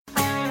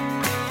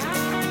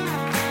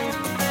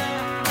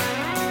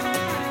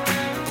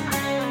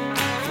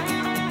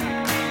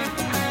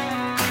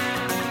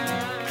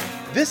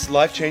This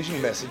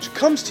life-changing message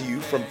comes to you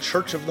from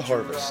Church of the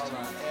Harvest.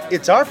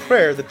 It's our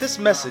prayer that this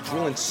message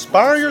will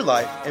inspire your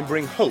life and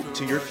bring hope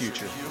to your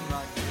future.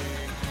 I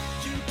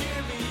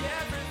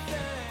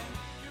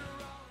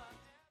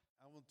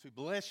want to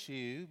bless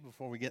you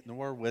before we get in the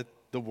Word with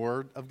the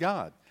Word of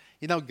God.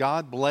 You know,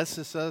 God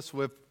blesses us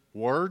with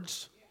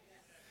words,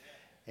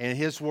 and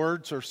His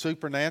words are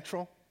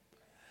supernatural.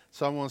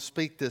 So I want to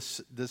speak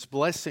this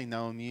blessing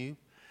on you,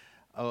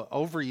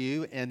 over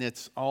you, and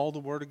it's all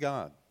the Word of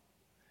God.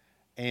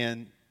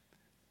 And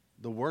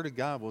the Word of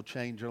God will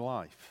change your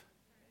life.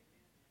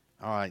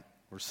 All right,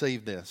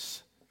 receive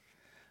this.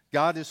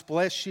 God has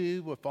blessed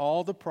you with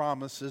all the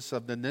promises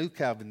of the new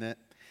covenant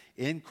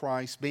in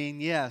Christ,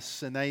 being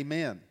yes and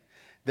amen.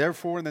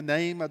 Therefore, in the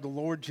name of the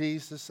Lord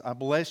Jesus, I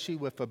bless you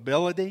with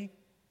ability.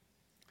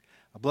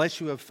 I bless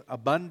you with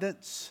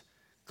abundance,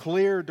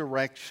 clear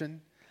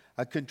direction,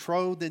 a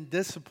controlled and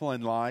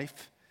disciplined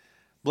life.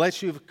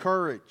 Bless you with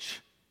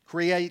courage,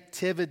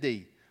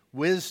 creativity,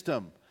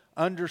 wisdom,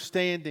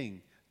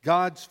 understanding,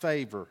 God's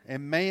favor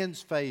and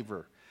man's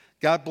favor.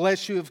 God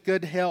bless you with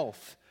good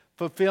health,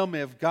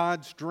 fulfillment of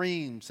God's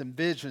dreams and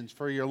visions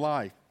for your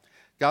life.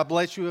 God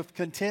bless you with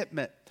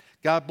contentment.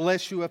 God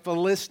bless you with a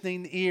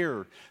listening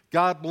ear.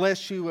 God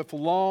bless you with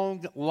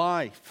long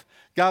life.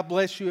 God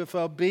bless you with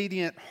an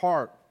obedient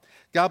heart.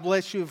 God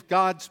bless you with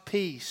God's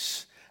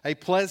peace, a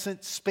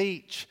pleasant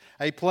speech,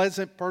 a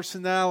pleasant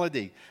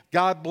personality.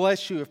 God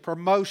bless you with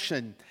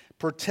promotion,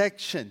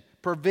 protection,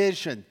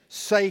 provision,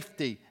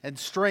 safety, and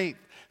strength.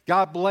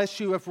 God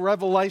bless you with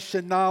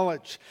revelation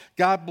knowledge.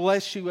 God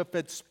bless you with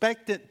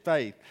expectant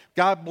faith.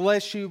 God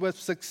bless you with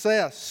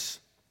success.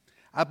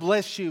 I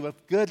bless you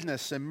with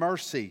goodness and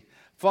mercy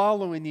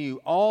following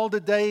you all the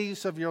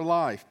days of your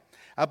life.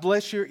 I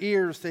bless your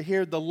ears to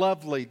hear the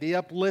lovely, the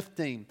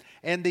uplifting,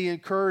 and the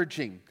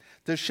encouraging,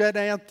 to shut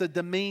out the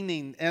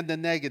demeaning and the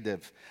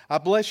negative. I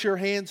bless your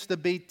hands to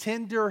be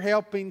tender,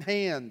 helping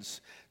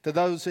hands to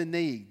those in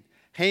need.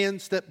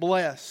 Hands that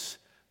bless.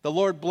 The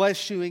Lord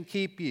bless you and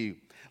keep you.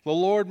 The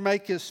Lord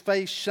make His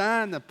face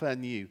shine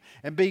upon you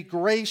and be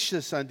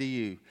gracious unto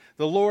you.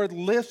 The Lord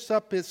lifts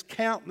up His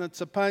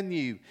countenance upon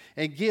you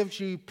and gives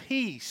you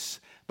peace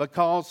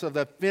because of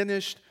the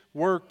finished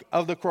work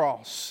of the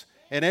cross.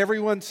 And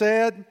everyone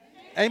said,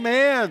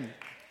 Amen.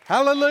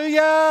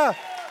 Hallelujah.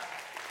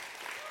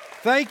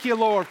 Thank you,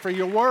 Lord, for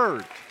your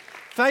word.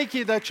 Thank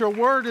you that your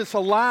word is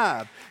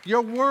alive.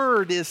 Your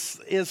word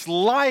is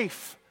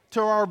life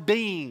to our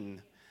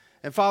being.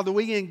 And Father,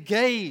 we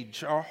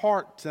engage our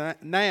heart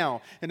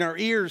now and our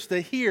ears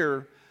to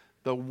hear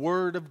the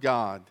word of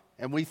God.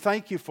 And we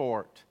thank you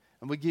for it.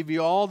 And we give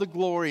you all the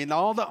glory and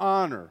all the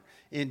honor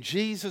in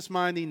Jesus'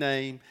 mighty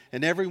name.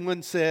 And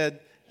everyone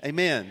said,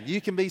 Amen. You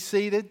can be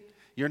seated.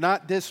 You're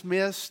not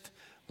dismissed.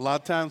 A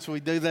lot of times we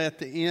do that at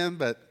the end,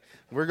 but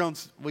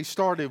we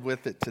started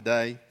with it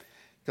today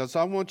because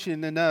I want you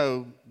to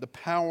know the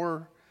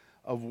power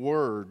of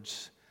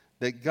words,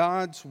 that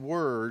God's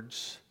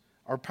words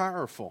are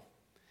powerful,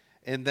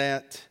 and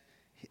that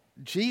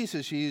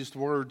Jesus used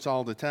words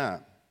all the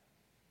time.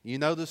 You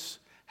notice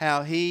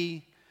how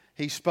he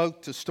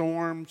spoke to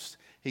storms,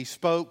 he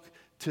spoke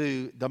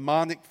to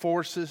demonic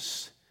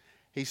forces,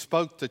 he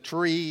spoke to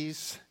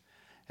trees,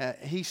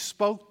 he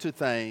spoke to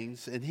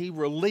things, and he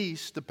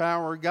released the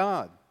power of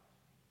God.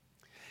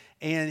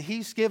 And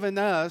He's given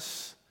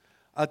us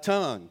a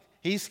tongue.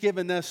 He's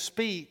given us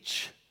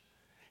speech.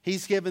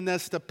 He's given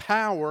us the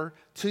power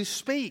to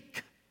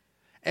speak.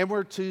 And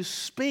we're to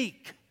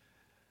speak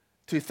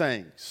to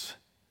things.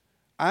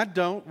 I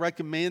don't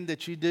recommend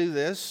that you do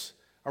this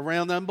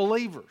around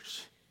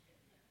unbelievers.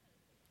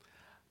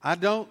 I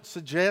don't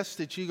suggest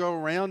that you go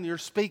around and you're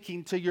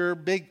speaking to your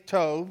big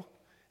toe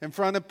in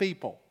front of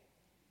people.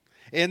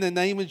 In the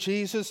name of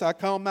Jesus, I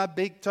call my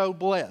big toe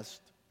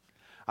blessed.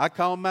 I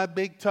call my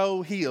big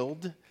toe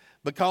healed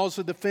because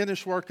of the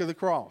finished work of the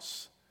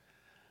cross.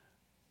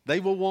 They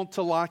will want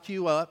to lock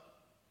you up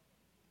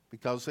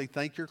because they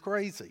think you're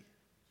crazy.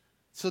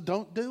 So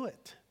don't do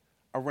it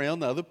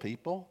around other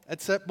people,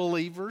 except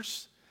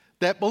believers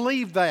that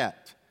believe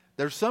that.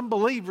 There's some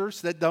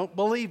believers that don't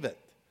believe it.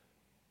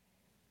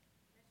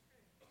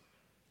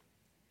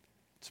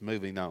 It's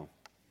moving on.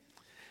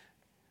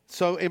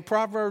 So in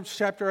Proverbs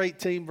chapter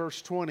 18,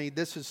 verse 20,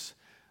 this is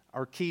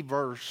our key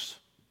verse.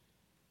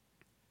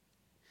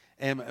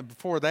 And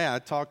before that, I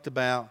talked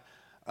about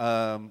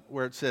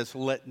where it says,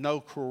 let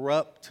no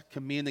corrupt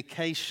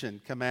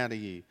communication come out of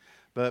you,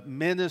 but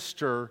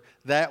minister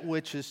that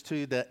which is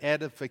to the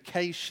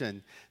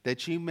edification,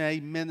 that you may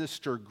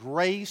minister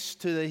grace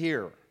to the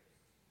hearer.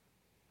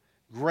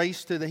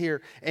 Grace to the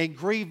hearer. And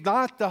grieve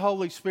not the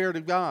Holy Spirit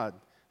of God,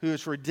 who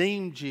has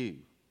redeemed you,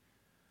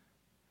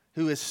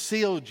 who has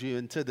sealed you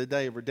into the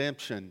day of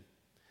redemption.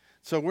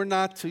 So we're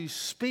not to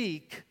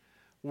speak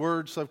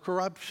words of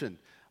corruption,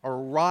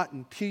 or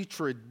rotten,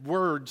 putrid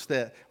words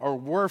that are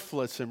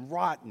worthless and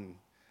rotten,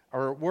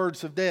 or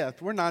words of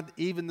death. We're not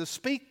even to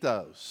speak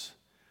those.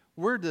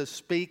 We're to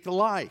speak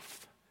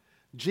life.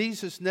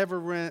 Jesus never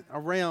went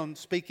around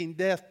speaking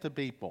death to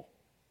people,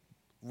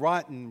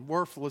 rotten,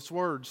 worthless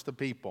words to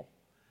people.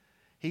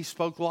 He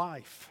spoke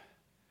life.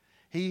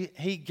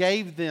 He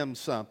gave them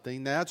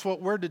something. That's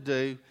what we're to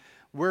do.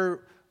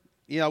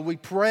 We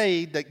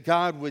prayed that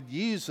God would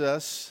use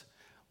us.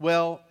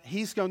 Well,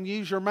 He's going to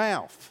use your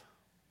mouth.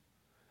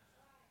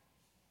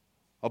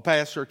 Oh,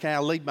 Pastor, can I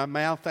leave my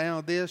mouth out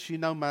of this? You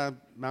know my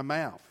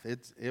mouth.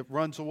 It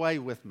runs away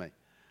with me.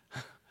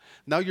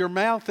 No, your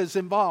mouth is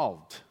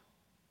involved.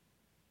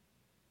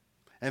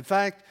 In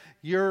fact,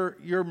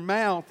 your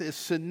mouth is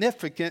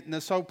significant in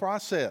this whole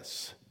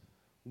process.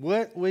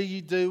 What will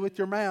you do with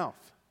your mouth?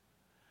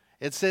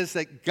 It says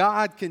that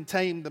God can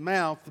tame the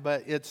mouth,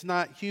 but it's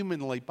not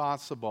humanly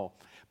possible.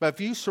 But if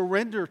you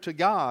surrender to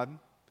God,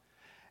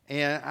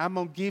 and I'm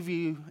going to give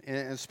you,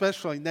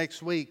 especially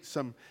next week,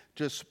 some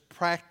just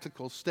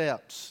practical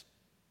steps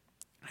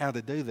how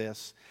to do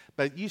this.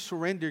 But you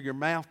surrender your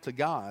mouth to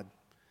God.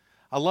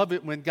 I love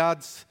it when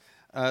God's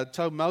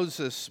told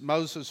Moses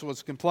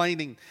was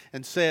complaining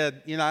and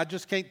said, I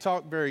just can't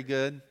talk very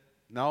good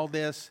and all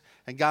this.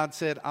 And God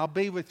said, I'll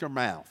be with your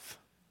mouth.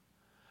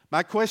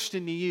 My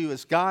question to you,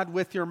 is God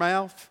with your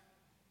mouth?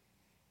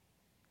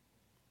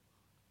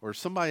 Or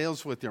somebody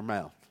else with your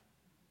mouth?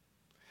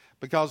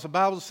 Because the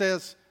Bible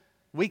says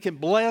we can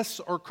bless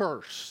or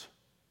curse.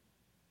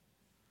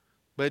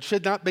 But it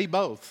should not be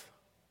both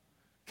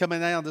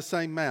coming out of the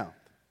same mouth.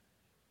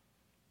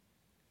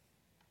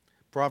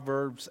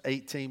 Proverbs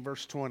 18,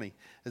 verse 20.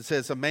 It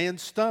says, a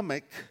man's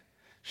stomach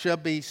shall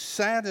be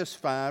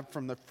satisfied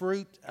from the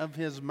fruit of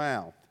his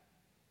mouth.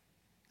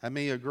 How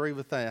many agree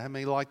with that? How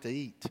many like to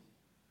eat?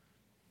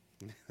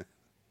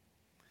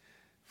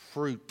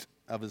 Fruit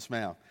of his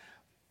mouth.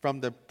 From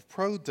the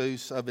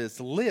produce of his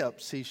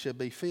lips he shall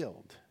be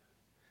filled.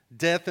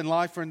 Death and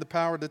life are in the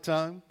power of the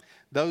tongue.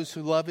 Those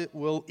who love it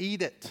will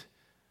eat it.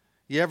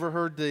 You ever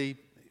heard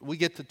we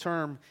get the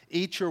term,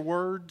 eat your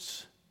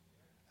words?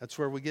 That's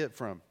where we get it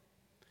from.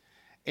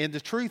 And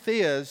the truth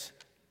is,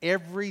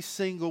 every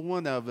single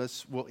one of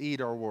us will eat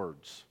our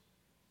words.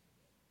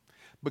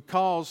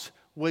 Because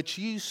what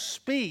you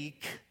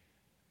speak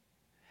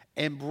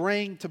and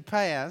bring to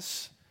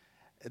pass,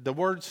 the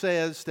word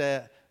says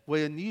that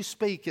when you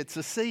speak, it's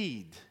a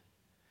seed.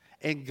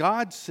 And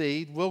God's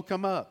seed will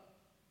come up.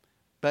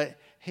 But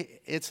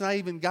it's not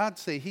even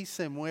God's seed. He's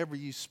saying whatever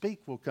you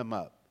speak will come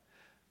up.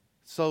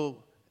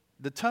 So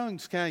the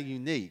tongue's kind of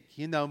unique.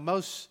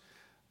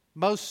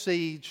 Most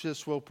seeds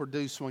just will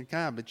produce one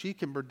kind, but you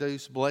can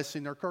produce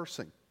blessing or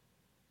cursing.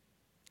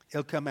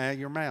 It'll come out of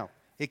your mouth.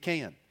 It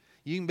can.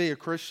 You can be a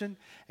Christian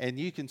and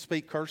you can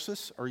speak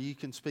curses or you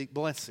can speak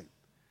blessing.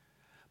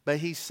 But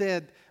he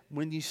said,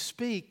 when you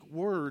speak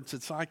words,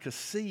 it's like a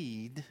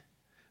seed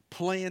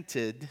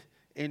planted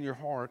in your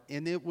heart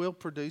and it will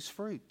produce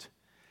fruit.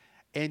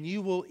 And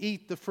you will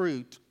eat the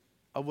fruit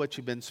of what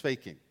you've been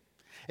speaking.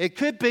 It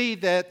could be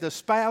that the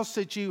spouse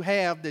that you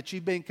have that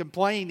you've been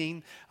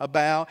complaining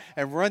about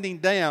and running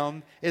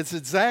down is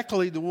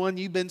exactly the one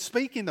you've been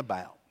speaking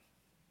about.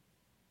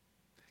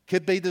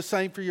 Could be the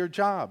same for your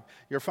job,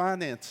 your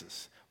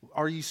finances.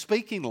 Are you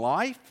speaking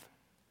life?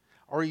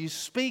 Or are you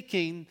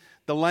speaking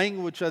the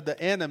language of the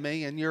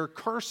enemy and you're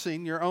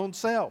cursing your own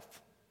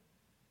self?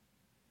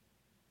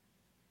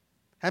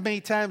 How many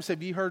times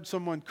have you heard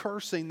someone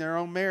cursing their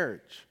own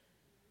marriage?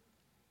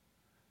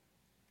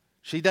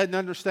 She doesn't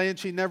understand,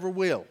 she never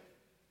will.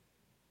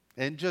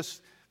 And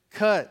just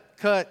cut,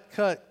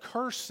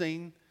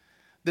 cursing.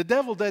 The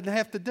devil doesn't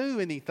have to do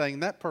anything in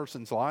that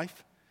person's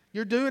life.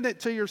 You're doing it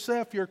to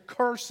yourself. You're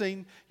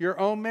cursing your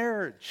own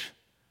marriage.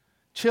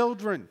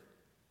 Children,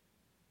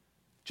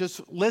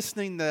 just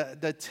listening to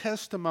the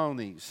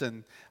testimonies.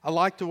 And I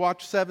like to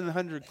watch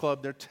 700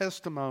 Club, their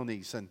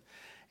testimonies.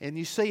 And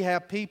you see how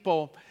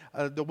people,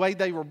 the way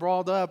they were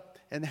brought up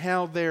and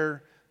how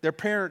their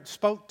parents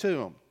spoke to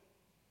them.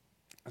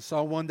 I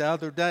saw one the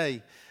other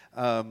day,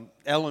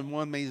 Ellen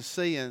wanted me to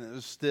see, and it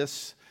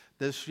was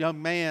this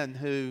young man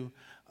who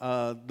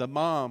the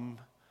mom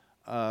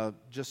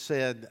just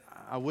said,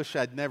 I wish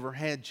I'd never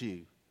had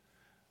you.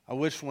 I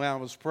wish when I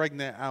was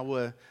pregnant I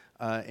would,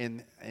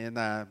 and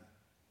I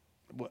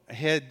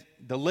had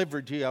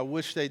delivered you, I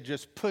wish they'd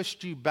just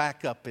pushed you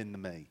back up into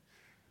me.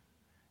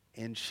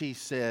 And she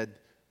said,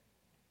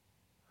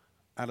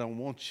 I don't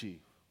want you.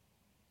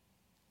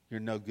 You're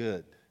no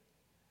good.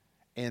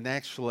 And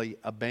actually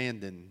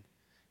abandoned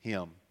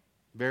him,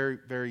 very,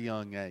 very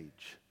young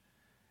age.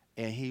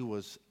 And he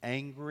was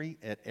angry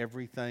at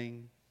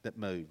everything that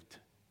moved.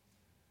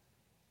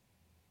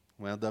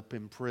 Wound up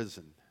in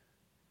prison.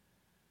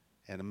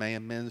 And a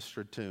man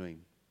ministered to him.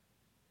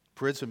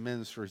 Prison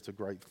ministry is a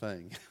great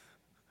thing.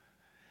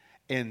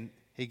 And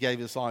he gave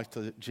his life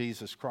to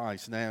Jesus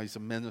Christ. Now he's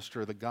a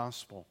minister of the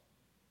gospel.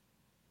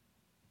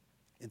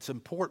 It's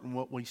important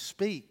what we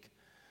speak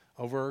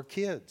over our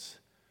kids.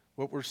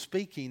 What we're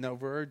speaking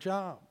over our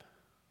job.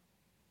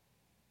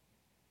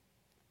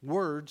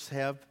 Words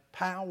have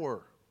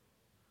power.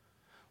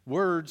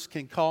 Words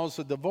can cause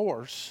a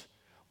divorce.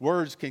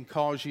 Words can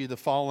cause you to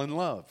fall in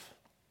love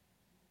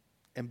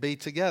and be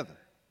together.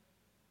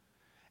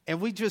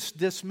 And we just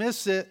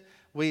dismiss it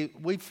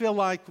We feel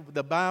like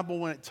the Bible,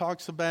 when it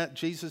talks about,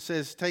 Jesus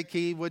says, take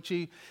heed what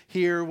you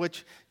hear,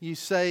 what you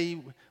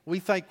say. We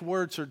think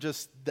words are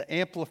just the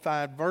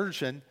amplified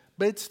version,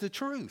 but it's the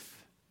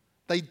truth.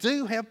 They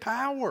do have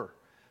power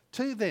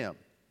to them.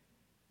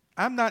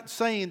 I'm not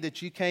saying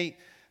that you can't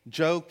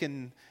joke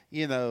and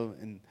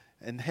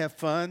have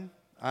fun.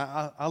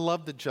 I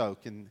love to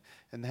joke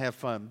and have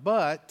fun.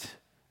 But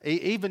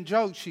even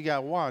jokes you got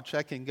to watch,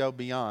 that can go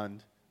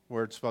beyond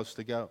where it's supposed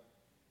to go.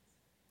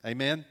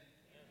 Amen?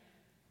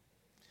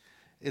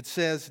 It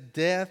says,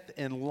 death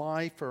and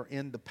life are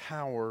in the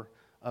power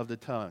of the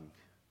tongue,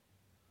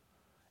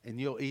 and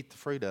you'll eat the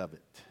fruit of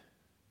it.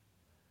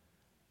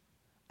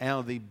 Out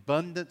of the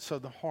abundance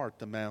of the heart,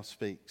 the mouth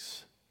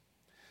speaks.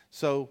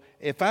 So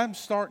if I'm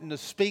starting to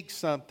speak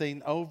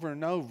something over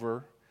and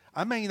over,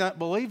 I may not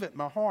believe it in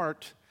my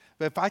heart,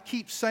 but if I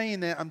keep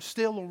saying that, I'm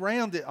still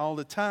around it all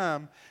the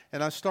time,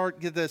 and I start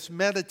to get this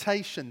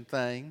meditation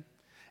thing.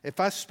 If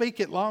I speak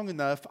it long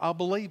enough, I'll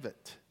believe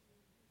it.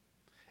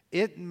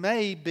 It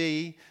may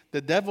be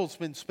the devil's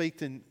been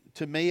speaking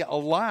to me a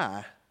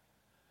lie,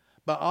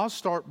 but I'll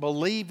start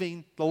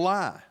believing the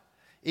lie.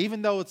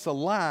 Even though it's a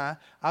lie,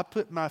 I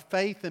put my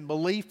faith and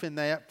belief in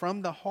that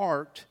from the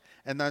heart,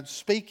 and I'm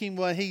speaking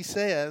what he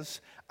says.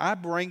 I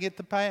bring it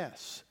to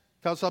pass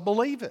because I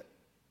believe it,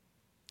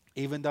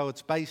 even though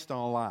it's based on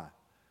a lie.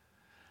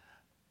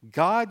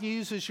 God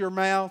uses your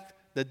mouth,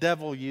 the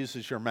devil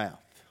uses your mouth.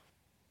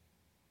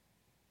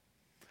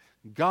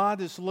 God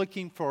is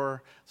looking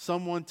for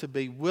someone to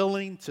be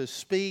willing to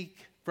speak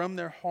from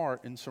their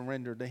heart and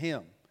surrender to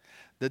Him.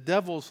 The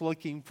devil's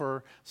looking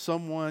for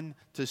someone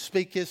to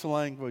speak his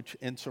language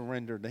and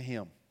surrender to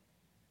him.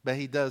 But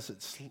he does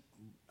it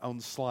on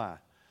the sly.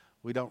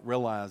 We don't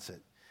realize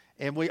it.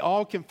 And we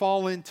all can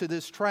fall into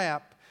this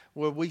trap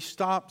where we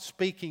stop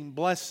speaking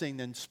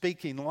blessing and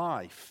speaking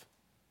life.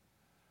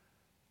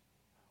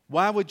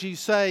 Why would you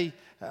say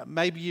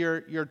maybe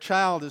your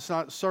child is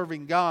not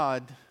serving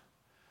God?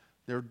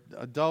 They're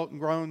adult and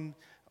grown.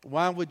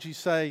 Why would you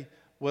say,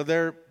 well,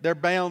 they're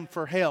bound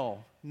for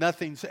hell?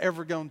 Nothing's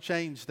ever going to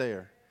change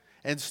there.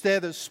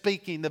 Instead of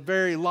speaking the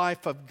very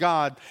life of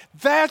God,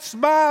 that's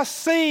my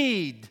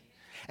seed.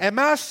 And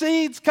my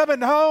seed's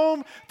coming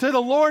home to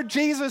the Lord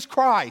Jesus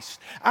Christ.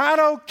 I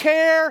don't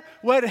care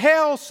what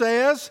hell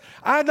says.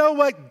 I know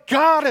what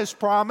God has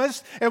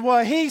promised and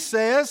what He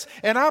says,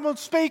 and I'm going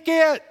to speak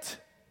it.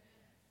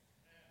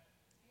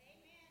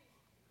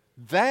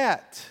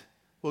 That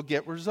will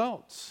get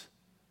results.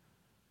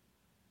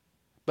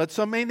 But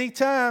so many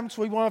times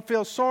we want to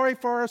feel sorry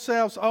for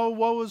ourselves. Oh,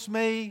 woe is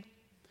me.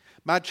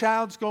 My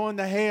child's going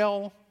to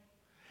hell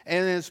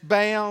and is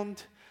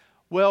bound.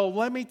 Well,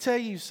 let me tell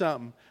you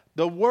something.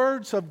 The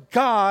words of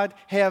God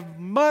have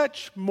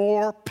much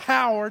more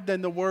power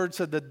than the words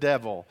of the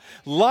devil.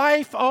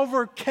 Life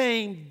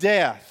overcame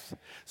death.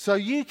 So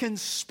you can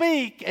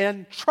speak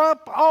and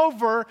trump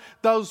over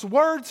those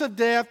words of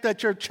death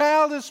that your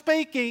child is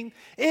speaking.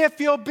 If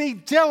you'll be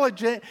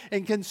diligent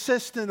and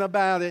consistent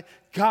about it,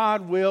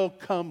 God will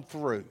come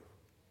through.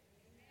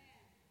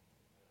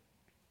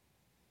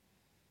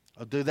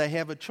 Do they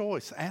have a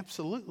choice?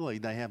 Absolutely,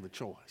 they have a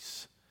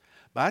choice.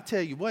 But I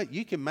tell you what,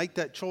 you can make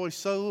that choice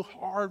so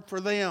hard for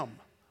them.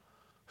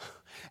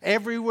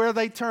 Everywhere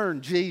they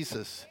turn,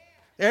 Jesus.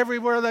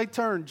 Everywhere they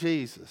turn,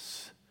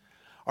 Jesus.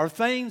 Or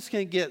things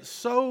can get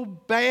so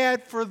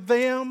bad for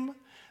them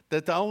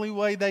that the only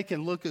way they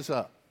can look is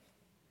up.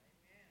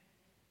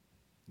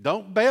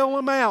 Don't bail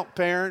them out,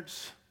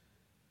 parents.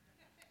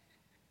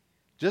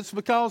 Just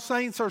because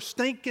things are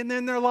stinking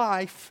in their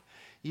life,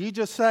 you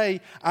just say,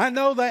 I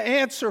know the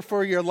answer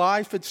for your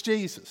life, it's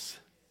Jesus.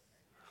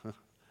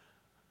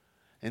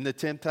 And the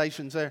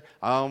temptation's there.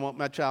 I don't want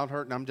my child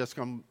hurt, and I'm just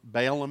going to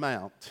bail them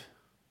out.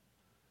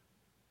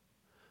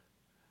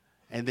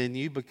 And then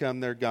you become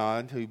their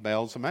God who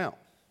bails them out.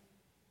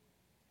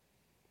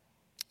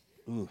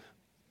 Ooh.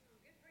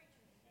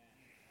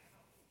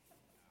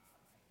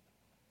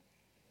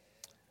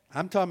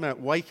 I'm talking about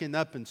waking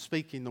up and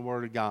speaking the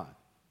Word of God.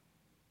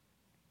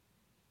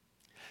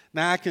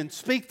 Now, I can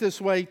speak this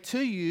way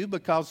to you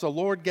because the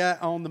Lord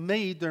got on to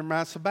me during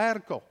my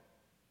sabbatical.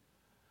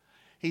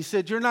 He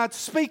said, you're not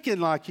speaking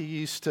like you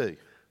used to. I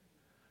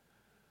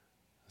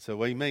said,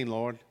 what do you mean,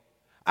 Lord?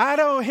 I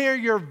don't hear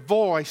your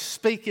voice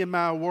speaking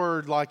my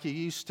word like you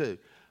used to.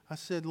 I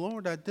said,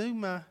 Lord, I do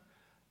my...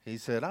 He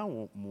said, I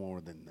want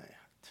more than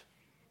that.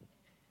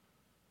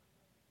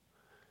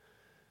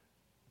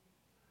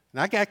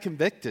 And I got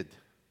convicted. I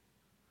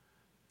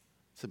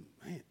said,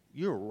 man,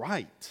 you're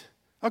right.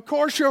 Of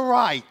course you're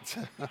right.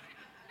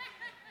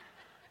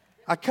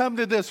 I come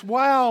to this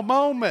wow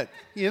moment,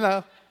 you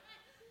know.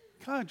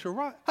 God, you're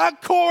right. Of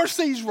course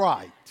he's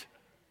right.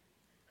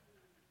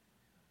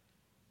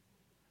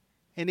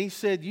 And he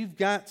said, you've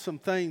got some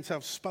things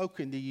I've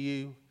spoken to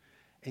you,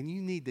 and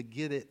you need to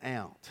get it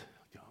out.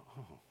 I go,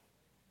 oh.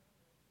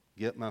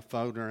 Get my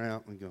folder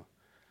out and go,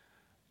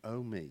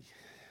 oh me.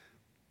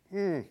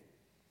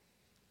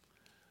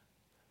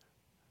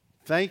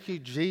 Thank you,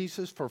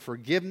 Jesus, for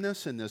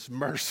forgiveness and this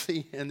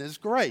mercy and this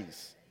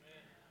grace.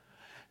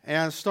 And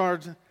I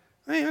started,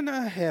 man,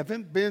 I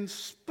haven't been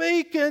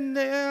speaking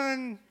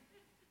then.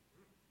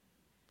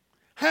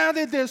 How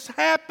did this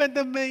happen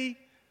to me?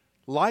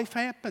 Life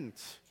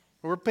happens.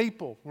 We're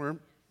people.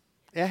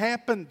 It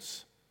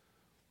happens.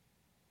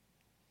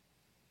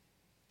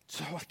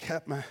 So I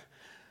got my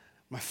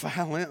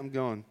file out. I'm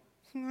going,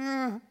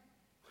 oh.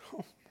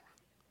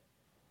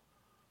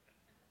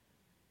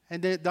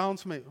 And then it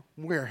dawns on me,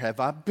 where have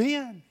I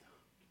been?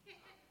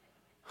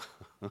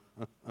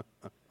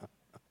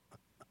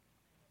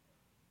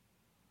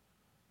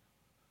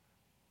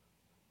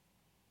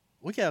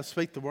 We got to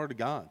speak the word of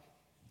God.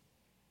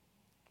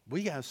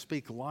 We got to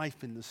speak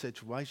life in the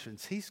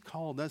situations. He's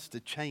called us to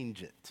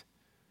change it.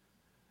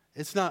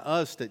 It's not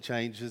us that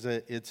changes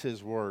it, it's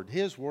His Word.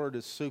 His Word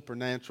is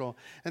supernatural.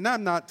 And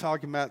I'm not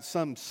talking about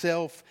some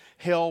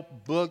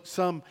self-help book,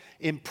 some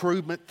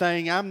improvement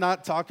thing. I'm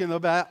not talking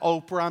about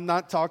Oprah. I'm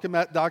not talking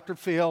about Dr.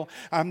 Phil.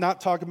 I'm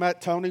not talking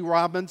about Tony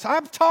Robbins.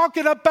 I'm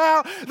talking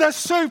about the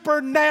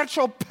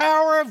supernatural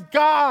power of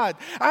God.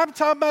 I'm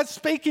talking about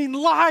speaking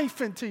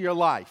life into your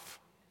life.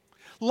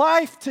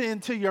 Life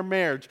into your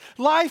marriage.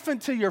 Life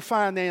into your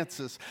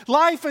finances.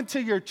 Life into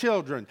your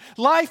children.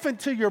 Life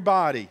into your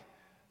body.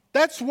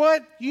 That's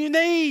what you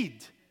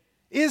need,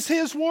 is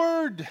His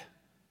Word.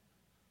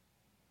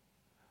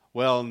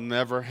 Well,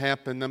 never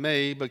happened to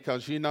me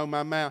because you know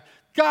my mouth.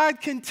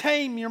 God can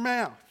tame your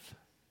mouth.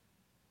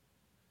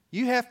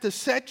 You have to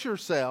set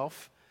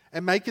yourself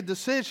and make a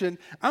decision.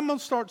 I'm going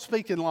to start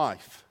speaking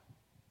life.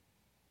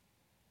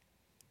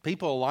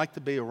 People will like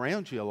to be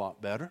around you a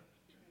lot better.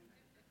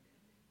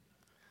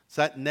 It's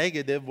that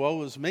negative,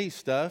 woe is me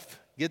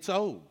stuff gets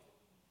old.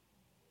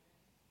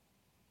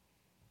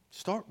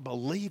 Start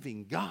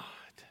believing God.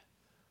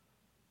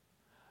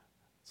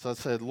 So I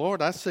said,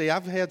 Lord, I see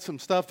I've had some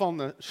stuff on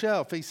the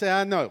shelf. He said,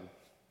 I know.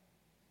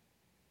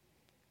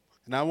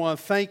 And I want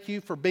to thank you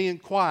for being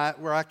quiet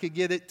where I could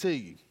get it to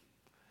you.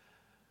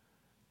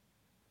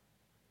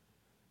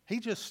 He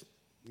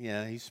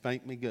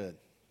spanked me good.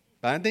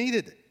 But I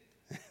needed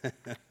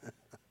it.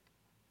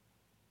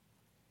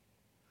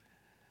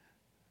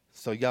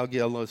 So y'all get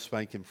a little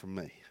spanking from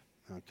me.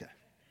 Okay.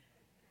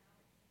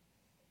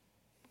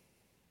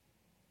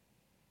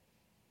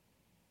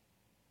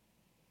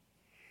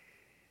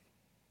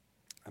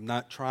 I'm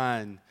not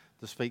trying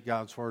to speak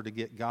God's word to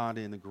get God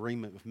in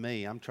agreement with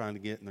me. I'm trying to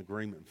get in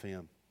agreement with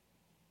Him.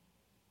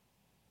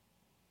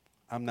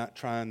 I'm not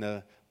trying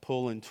to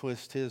pull and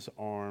twist His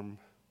arm.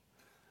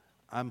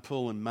 I'm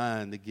pulling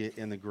mine to get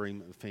in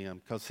agreement with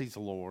Him because He's the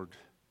Lord.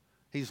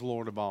 He's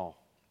Lord of all.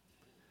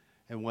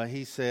 And what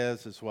He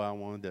says is what I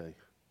want to do.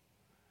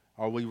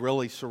 Are we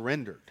really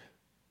surrendered?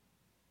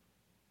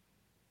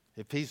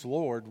 If He's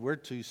Lord, we're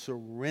to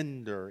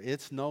surrender.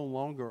 It's no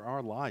longer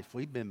our life.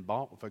 We've been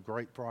bought with a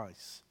great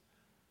price.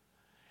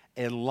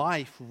 And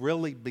life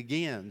really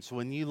begins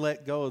when you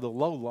let go of the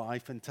low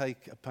life and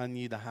take upon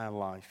you the high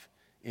life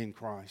in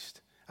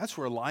Christ. That's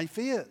where life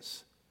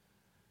is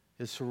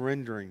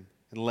surrendering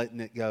and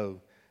letting it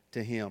go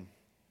to Him.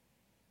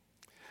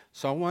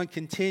 So I want to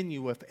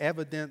continue with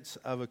evidence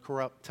of a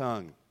corrupt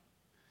tongue.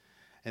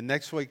 And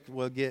next week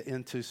we'll get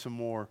into some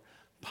more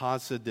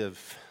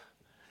positive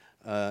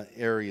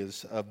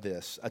areas of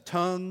this. A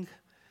tongue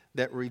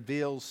that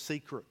reveals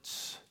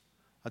secrets.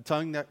 A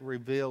tongue that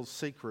reveals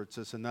secrets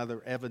is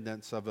another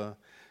evidence of a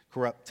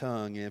corrupt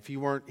tongue. And if you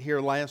weren't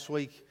here last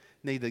week,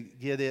 need to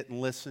get it and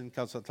listen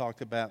because I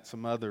talked about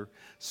some other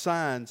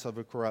signs of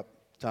a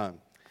corrupt tongue.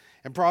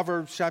 In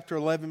Proverbs chapter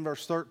 11,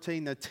 verse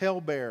 13, the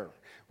talebearer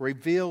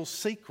reveals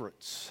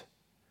secrets,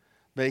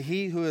 but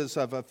he who is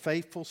of a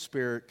faithful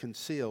spirit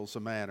conceals a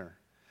matter.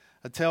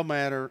 A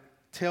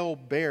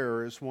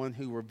talebearer is one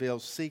who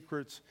reveals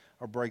secrets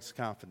or breaks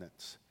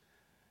confidence.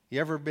 You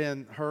ever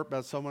been hurt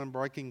by someone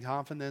breaking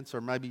confidence,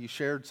 or maybe you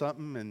shared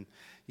something and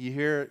you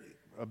hear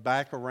it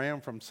back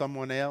around from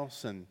someone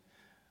else, and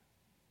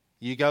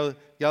you go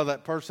to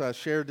that person, I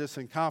shared this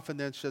in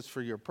confidence just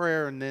for your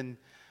prayer, and then,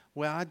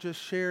 well, I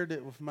just shared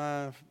it with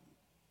my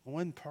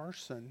one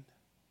person.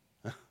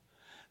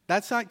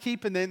 That's not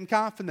keeping it in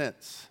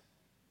confidence.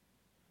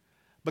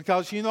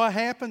 Because you know what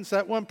happens?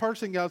 That one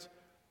person goes,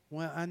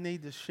 well, I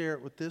need to share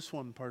it with this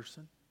one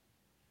person.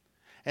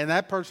 And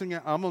that person,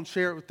 I'm going to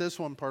share it with this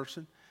one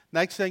person.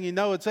 Next thing you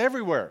know, it's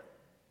everywhere.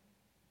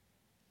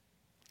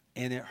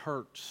 And it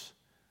hurts.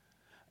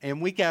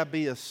 And we got to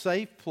be a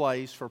safe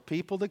place for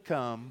people to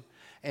come.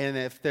 And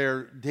if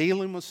they're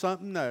dealing with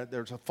something,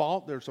 there's a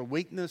fault, there's a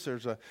weakness,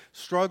 there's a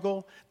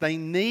struggle, they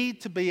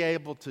need to be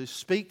able to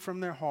speak from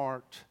their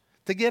heart,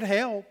 to get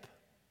help,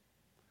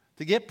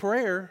 to get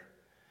prayer,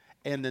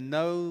 and to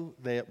know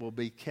that it will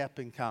be kept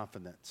in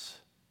confidence.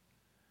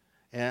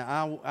 And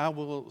I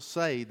will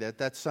say that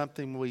that's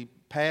something we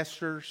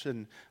pastors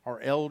and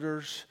our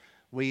elders,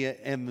 we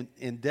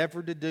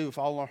endeavor to do with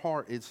all our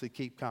heart, is to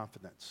keep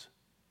confidence.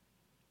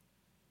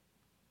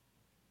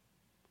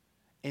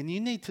 And you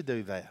need to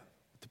do that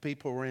with the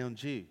people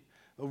around you.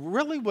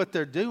 Really what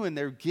they're doing,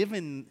 they're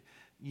giving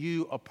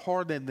you a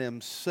part of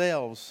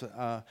themselves.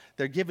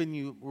 They're giving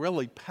you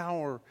really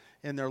power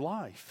in their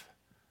life.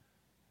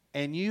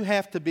 And you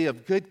have to be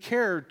of good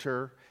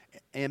character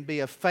and be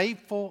of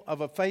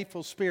a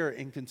faithful spirit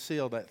and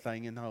conceal that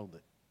thing and hold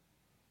it.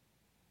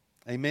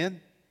 Amen?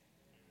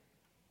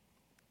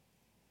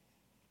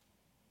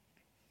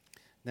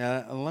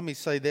 Now, let me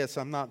say this.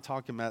 I'm not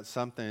talking about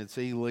something that's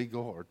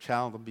illegal or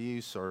child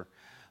abuse or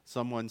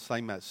someone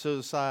saying about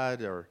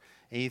suicide or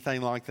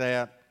anything like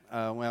that.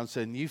 When I was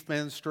in youth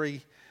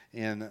ministry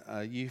and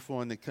youth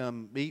wanted to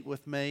come meet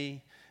with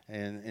me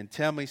and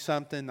tell me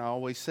something, I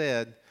always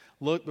said,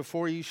 look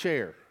before you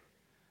share.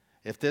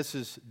 If this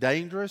is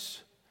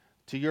dangerous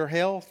to your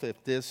health,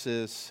 if this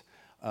is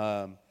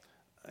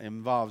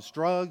involves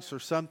drugs or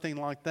something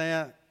like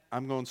that,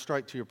 I'm going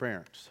straight to your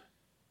parents.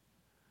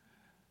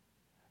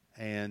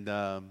 And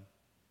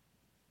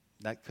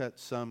that cut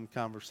some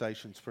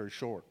conversations pretty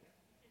short.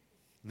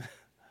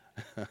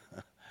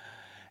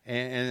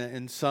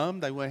 and some,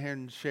 they went ahead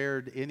and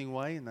shared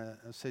anyway. And I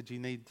said, you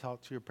need to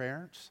talk to your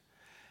parents.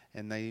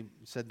 And they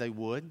said they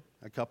would.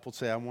 A couple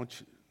said,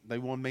 they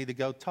wanted me to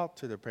go talk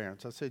to their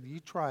parents. I said, you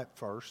try it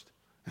first.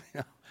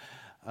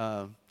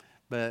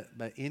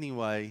 But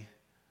anyway,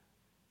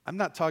 I'm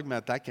not talking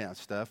about that kind of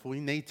stuff. We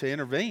need to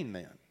intervene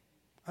then.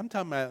 I'm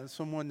talking about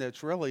someone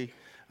that's really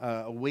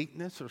a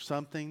weakness or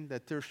something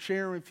that they're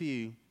sharing with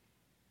you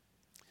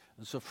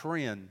as a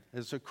friend,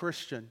 as a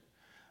Christian.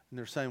 And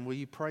they're saying, will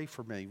you pray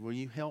for me? Will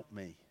you help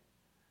me?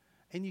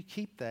 And you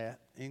keep that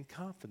in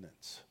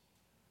confidence.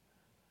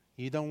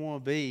 You don't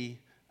want to be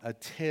a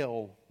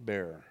tale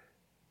bearer.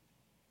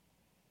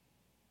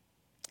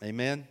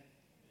 Amen?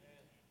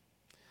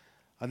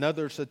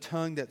 Another's a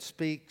tongue that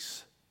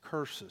speaks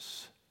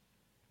curses.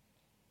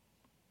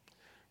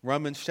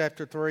 Romans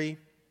chapter 3,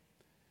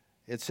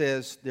 it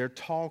says, their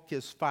talk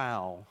is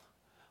foul,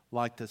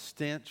 like the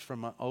stench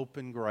from an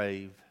open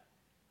grave.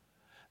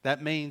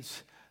 That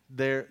means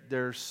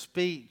their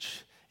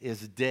speech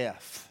is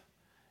death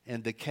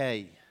and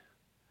decay.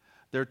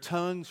 Their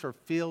tongues are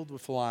filled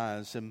with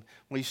lies. And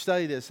when you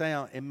study this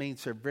out, it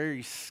means they're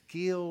very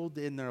skilled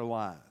in their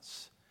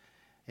lies.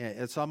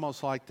 It's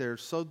almost like they're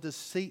so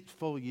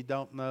deceitful you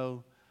don't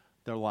know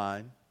they're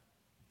lying.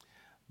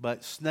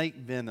 But snake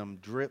venom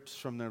drips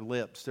from their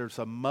lips. There's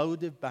a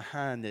motive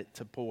behind it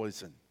to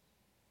poison.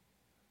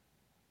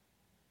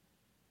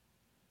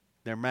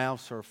 Their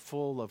mouths are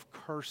full of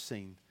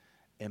cursing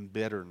and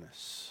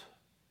bitterness.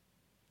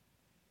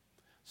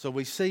 So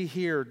we see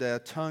here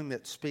that a tongue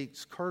that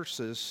speaks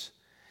curses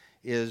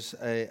is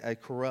a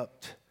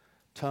corrupt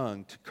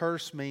tongue. To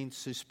curse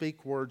means to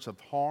speak words of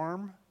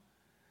harm,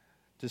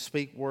 to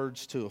speak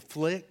words to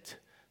afflict,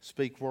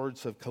 speak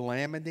words of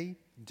calamity,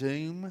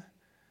 doom,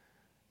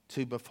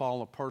 to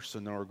befall a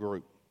person or a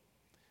group.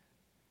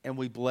 And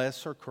we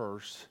bless or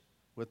curse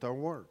with our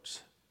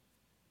words.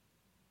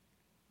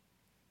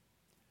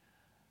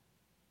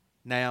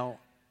 Now,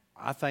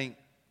 I think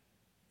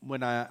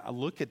when I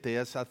look at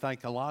this, I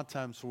think a lot of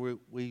times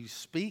we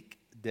speak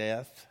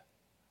death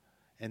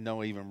and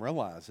don't even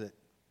realize it.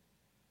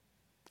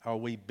 Are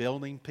we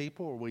building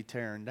people or are we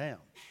tearing down?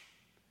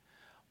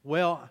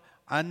 Well,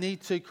 I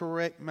need to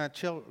correct my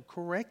children,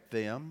 correct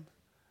them,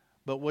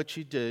 but what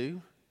you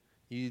do,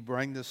 you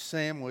bring the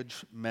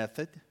sandwich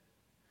method: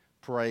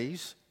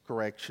 praise,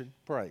 correction,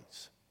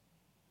 praise.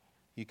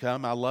 You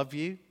come, I love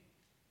you.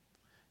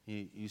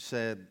 You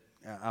said,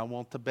 I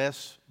want the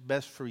best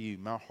for you.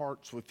 My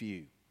heart's with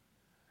you.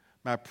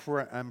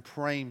 I'm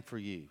praying for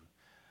you.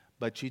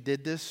 But you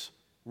did this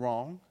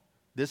wrong.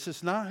 This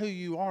is not who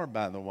you are,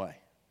 by the way.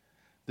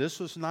 This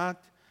was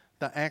not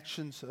the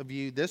actions of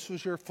you. This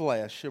was your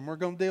flesh, and we're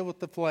going to deal with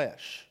the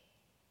flesh.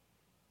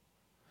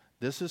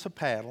 This is a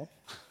paddle.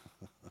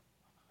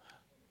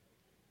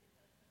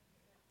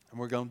 And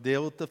we're going to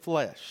deal with the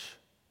flesh.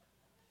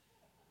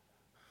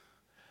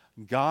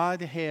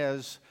 God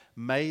has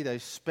made a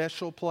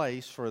special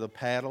place for the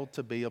paddle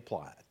to be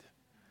applied.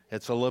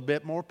 It's a little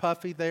bit more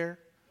puffy there.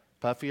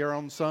 Puffier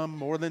on some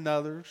more than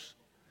others.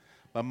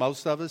 But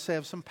most of us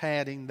have some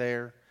padding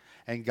there.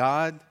 And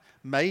God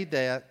made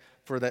that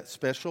for that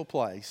special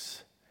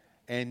place.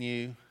 And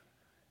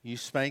you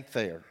spank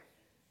there.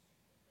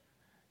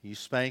 You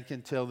spank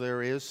until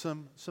there is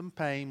some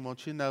pain.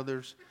 Once you know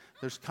there's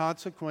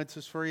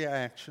consequences for your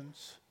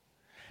actions.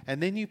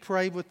 And then you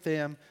pray with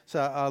them.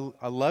 So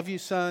I love you,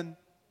 son.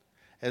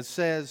 It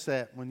says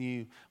that when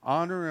you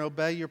honor and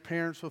obey your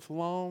parents with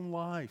long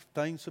life,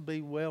 things will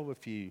be well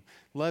with you.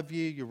 Love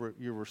you.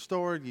 You're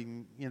restored.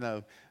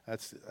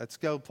 Let's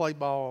go play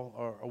ball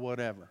or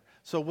whatever.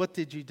 So what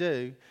did you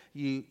do?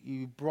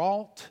 You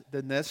brought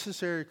the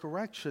necessary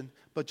correction,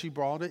 but you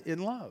brought it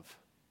in love.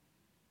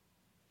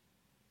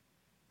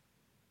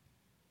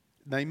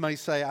 They may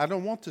say, I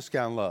don't want this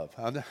kind of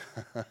love.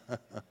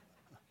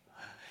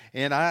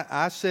 And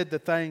I said the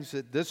things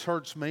that this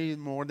hurts me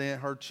more than it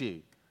hurts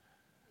you.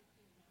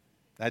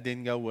 That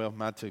didn't go well with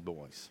my two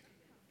boys.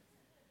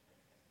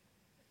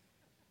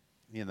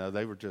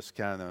 They were just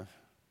kind of,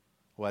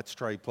 let's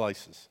trade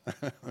places.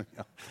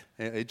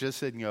 It just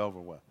didn't go over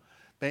well.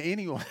 But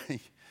anyway,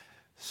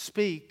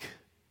 speak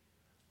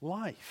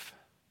life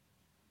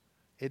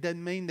It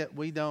doesn't mean that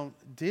we don't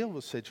deal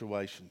with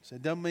situations.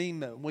 It doesn't mean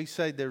that we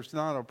say there's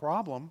not a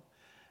problem.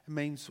 It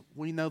means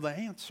we know the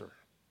answer,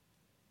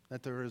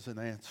 that there is an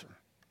answer.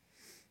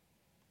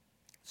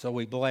 So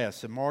we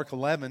bless. In Mark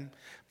 11,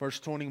 verse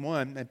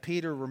 21, and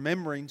Peter,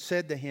 remembering,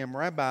 said to him,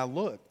 Rabbi,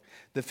 look,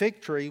 the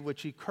fig tree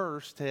which you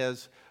cursed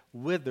has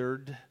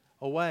withered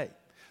away.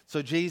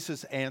 So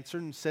Jesus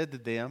answered and said to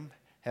them,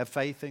 have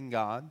faith in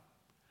God.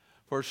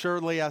 For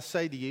surely I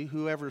say to you,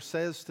 whoever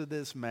says to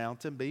this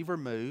mountain, be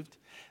removed,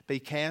 be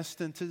cast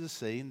into the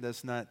sea, and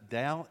does not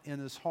doubt in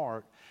his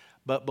heart,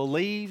 but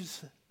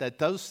believes that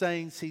those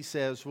things he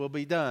says will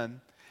be done,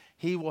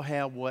 he will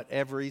have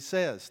whatever he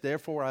says.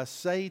 Therefore I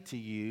say to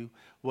you,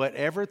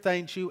 whatever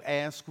things you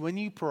ask when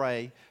you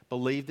pray,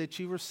 believe that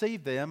you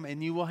receive them,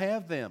 and you will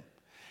have them.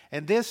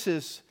 And this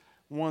is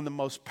one of the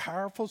most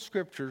powerful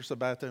scriptures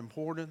about the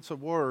importance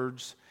of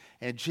words.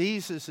 And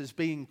Jesus is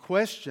being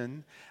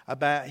questioned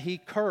about he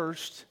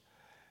cursed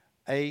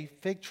a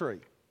fig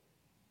tree.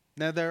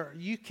 Now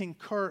you can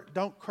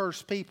don't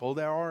curse people.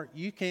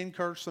 You can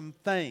curse some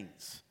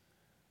things.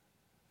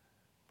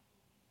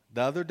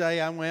 The other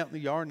day I went out in the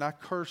yard and I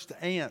cursed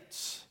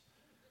ants.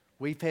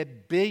 We've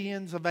had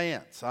billions of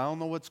ants. I don't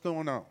know what's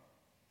going on.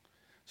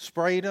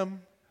 Sprayed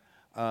them.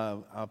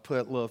 I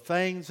put little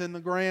things in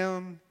the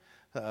ground.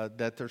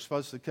 That they're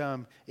supposed to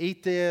come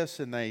eat this,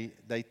 and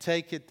they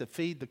take it to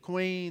feed the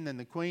queen, and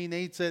the queen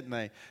eats it,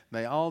 and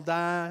they all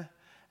die.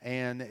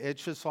 And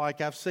it's just like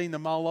I've seen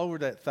them all over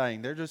that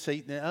thing. They're just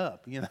eating it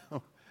up, you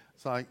know.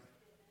 It's like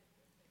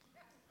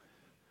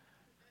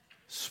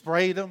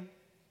sprayed them,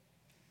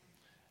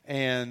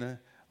 and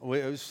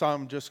we saw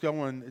them just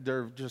going.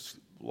 They're just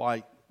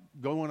like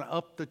going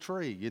up the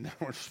tree, you know.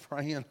 We're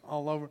spraying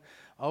all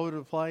over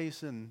the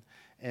place, and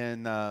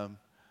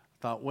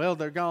thought, well,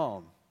 they're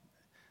gone.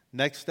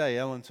 Next day,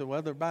 Ellen said,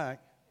 well, they're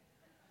back.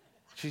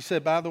 She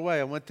said, by the way,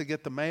 I went to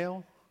get the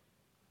mail.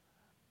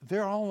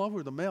 They're all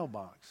over the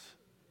mailbox.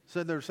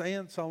 Said there's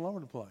ants all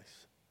over the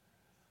place.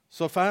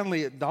 So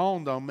finally it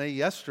dawned on me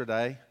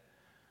yesterday,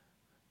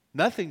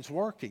 nothing's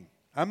working.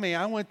 I mean,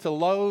 I went to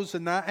Lowe's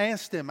and I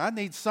asked him, I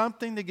need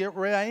something to get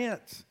rid of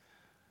ants.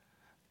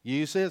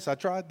 Use this. I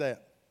tried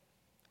that.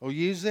 Or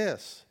use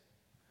this.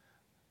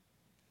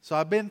 So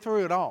I've been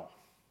through it all.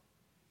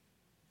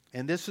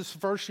 And this is the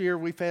first year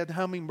we've had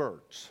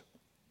hummingbirds.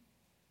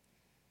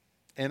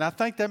 And I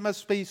think that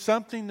must be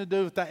something to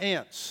do with the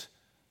ants.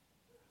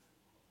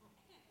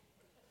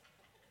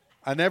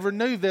 I never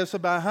knew this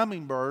about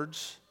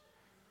hummingbirds,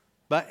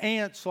 but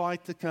ants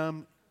like to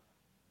come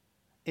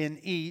and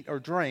eat or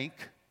drink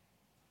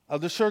of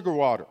the sugar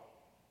water.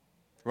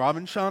 Rob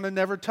and Shauna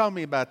never told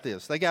me about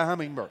this. They got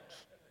hummingbirds.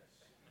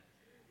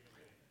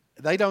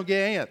 They don't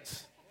get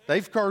ants.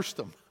 They've cursed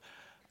them.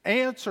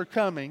 Ants are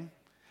coming.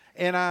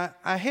 And I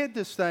had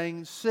this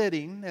thing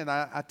sitting, and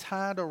I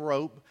tied a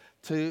rope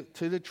to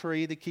the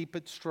tree to keep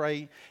it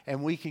straight,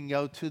 and we can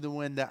go to the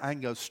window. I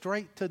can go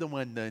straight to the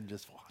window and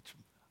just watch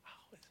them.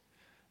 Oh,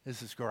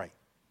 this is great.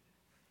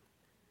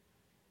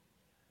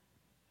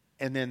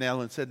 And then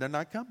Ellen said, they're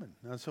not coming.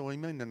 I said, what do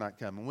you mean they're not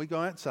coming? We go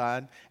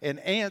outside, and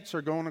ants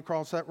are going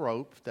across that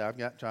rope that I've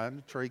got trying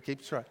the tree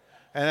keep straight.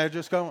 And they're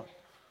just going.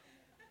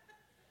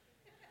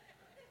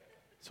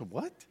 So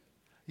what?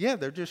 Yeah,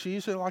 they're just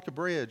using it like a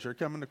bridge. They're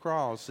coming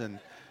across, and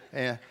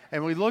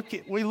we look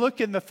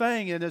in the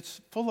thing, and it's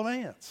full of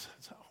ants.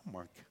 So, oh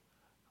my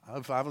God!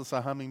 If I was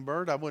a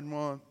hummingbird, I wouldn't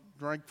want to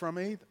drink from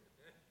it either.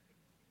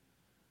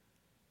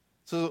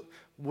 So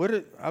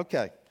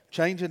okay,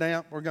 change it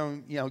out. We're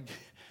going,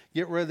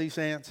 get rid of these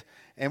ants,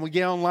 and we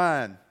get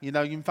online. You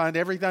can find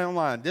everything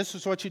online. This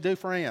is what you do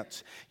for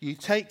ants. You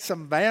take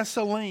some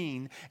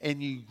Vaseline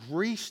and you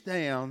grease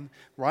down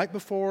right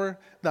before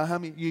the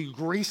humming. You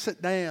grease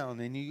it down,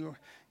 and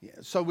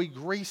so we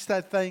grease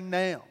that thing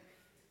down.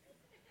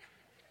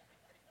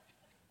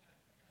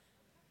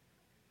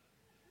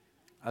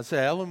 I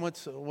said, Ellen,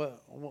 what's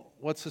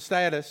the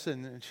status?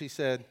 And she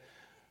said,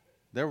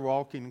 they're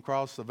walking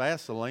across the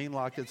Vaseline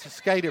like it's a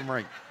skating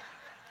rink.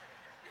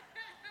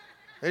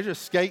 They're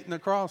just skating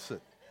across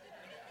it.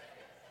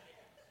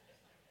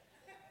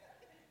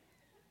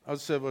 I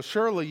said, well,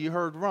 surely you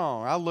heard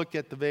wrong. I look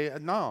at the video.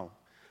 No.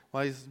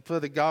 Well, he's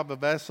put a gob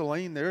of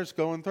Vaseline there. It's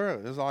going through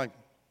it. It's like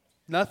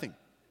nothing.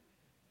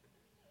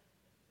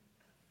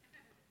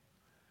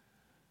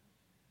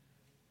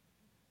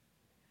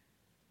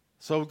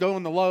 So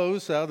going to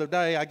Lowe's the other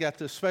day, I got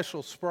this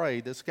special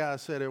spray. This guy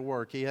said at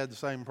work he had the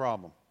same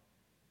problem.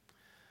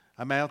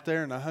 I'm out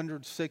there in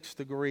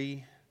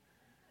 106-degree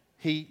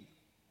heat,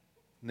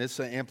 and this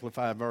is an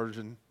amplified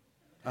version,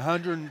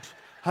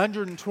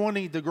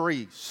 120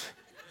 degrees.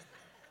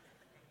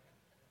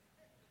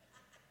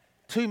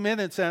 2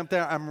 minutes out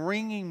there, I'm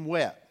wringing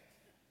wet,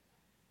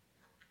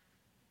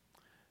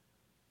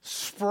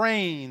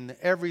 spraying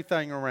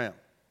everything around.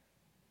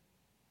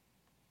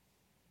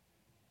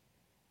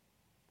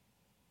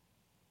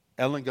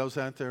 Ellen goes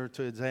out there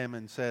to examine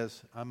and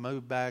says, I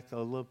moved back a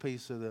little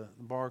piece of the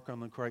bark on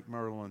the crepe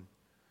myrtle.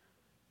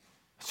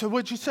 So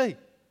what'd you see?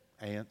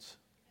 Ants.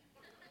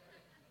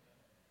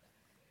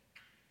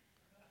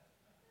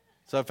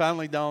 So it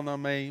finally dawned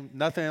on me,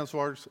 nothing else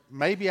works.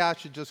 Maybe I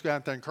should just go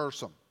out there and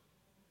curse them.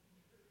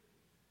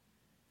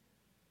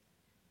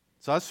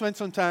 So I spent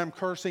some time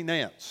cursing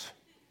ants.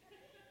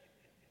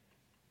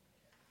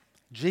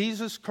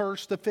 Jesus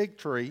cursed the fig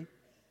tree,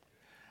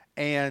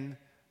 and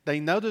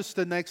they noticed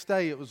the next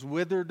day it was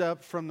withered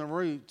up from the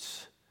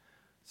roots.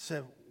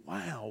 Said,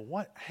 wow,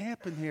 what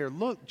happened here?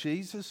 Look,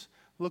 Jesus,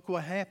 look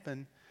what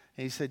happened.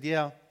 And he said,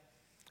 yeah.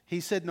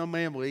 He said, no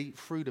man will eat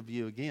fruit of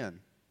you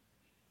again.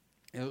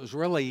 It was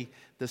really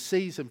the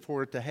season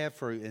for it to have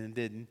fruit, and it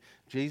didn't.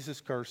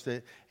 Jesus cursed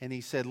it, and he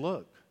said,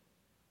 look,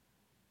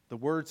 the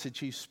words that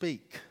you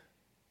speak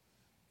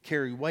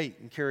carry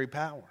weight and carry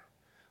power.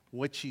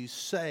 What you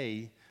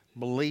say,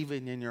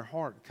 believing in your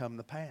heart, come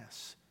to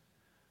pass.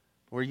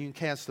 Or you can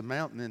cast a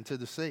mountain into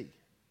the sea.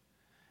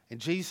 And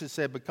Jesus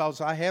said,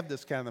 because I have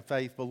this kind of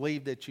faith,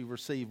 believe that you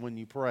receive when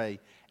you pray,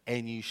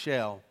 and you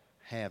shall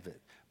have it.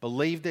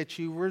 Believe that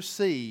you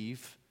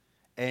receive,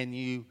 and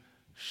you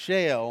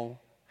shall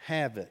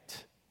have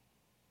it.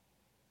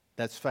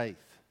 That's faith.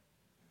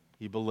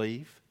 You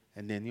believe,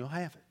 and then you'll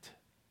have it.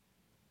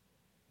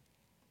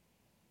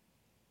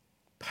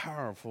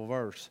 Powerful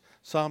verse.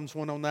 Psalms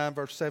 109,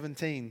 verse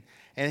 17.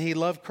 And he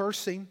loved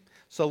cursing,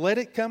 so let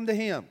it come to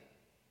him.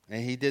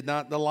 And he did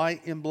not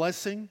delight in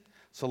blessing,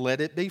 so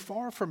let it be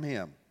far from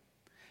him.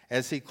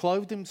 As he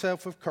clothed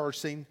himself with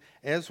cursing,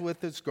 as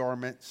with his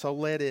garment, so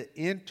let it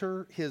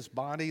enter his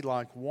body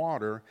like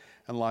water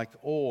and like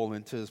oil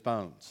into his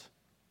bones.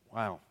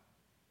 Wow.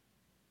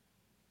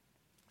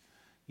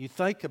 You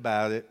think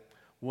about it,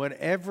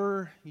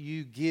 whatever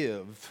you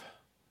give,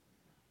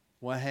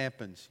 what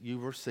happens? You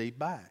receive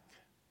back.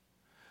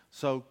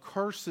 So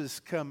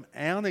curses come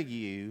out of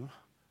you,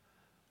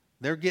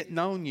 they're getting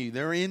on you,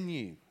 they're in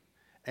you,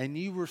 and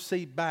you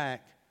receive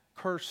back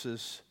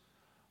curses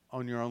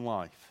on your own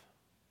life.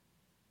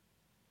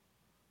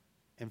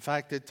 In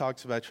fact, it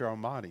talks about your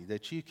own body,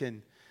 that you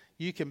can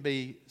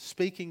be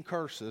speaking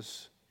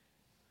curses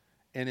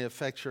and it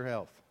affects your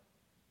health.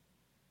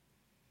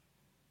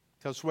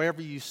 Because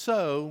wherever you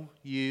sow,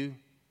 you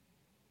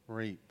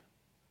reap.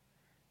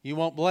 You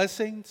want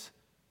blessings?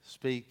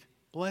 Speak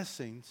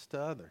blessings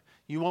to others.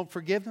 You want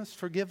forgiveness?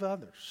 Forgive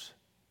others.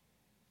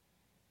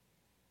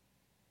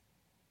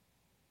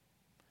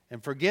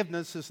 And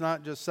forgiveness is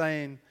not just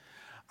saying,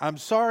 I'm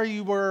sorry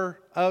you were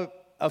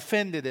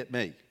offended at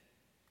me.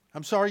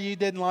 I'm sorry you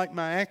didn't like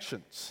my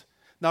actions.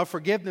 No,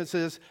 forgiveness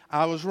is,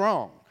 I was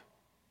wrong.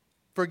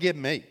 Forgive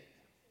me.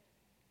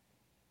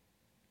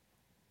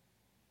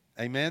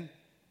 Amen?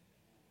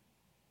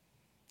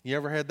 You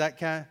ever had that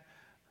kind?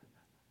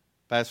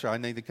 Pastor, I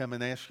need to come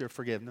and ask your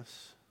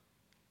forgiveness.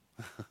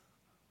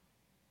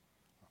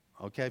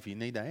 Okay, if you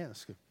need to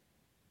ask.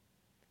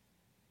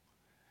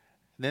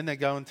 Then they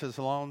go into this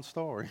long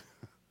story.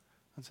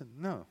 I said,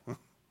 no.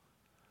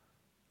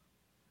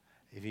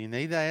 If you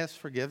need to ask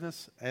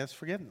forgiveness, ask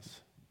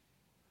forgiveness.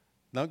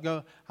 Don't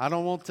go, I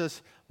don't want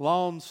this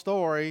long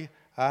story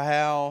of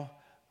how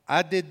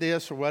I did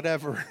this or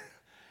whatever,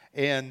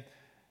 and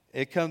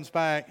it comes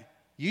back,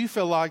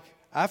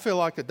 I feel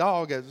like a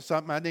dog at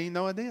something I didn't even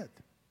know I did.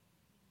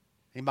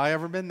 Anybody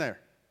ever been there?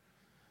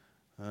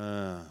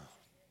 I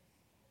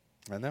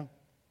know.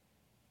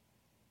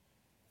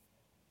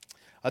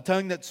 A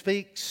tongue that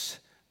speaks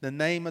the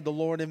name of the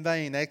Lord in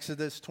vain.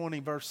 Exodus 20,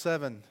 verse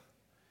 7.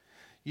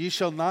 You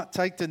shall not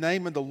take the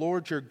name of the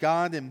Lord your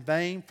God in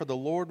vain, for the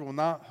Lord will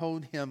not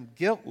hold him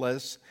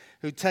guiltless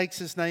who takes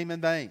his name in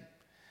vain.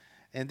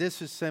 And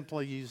this is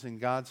simply using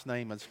God's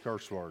name as a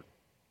curse word.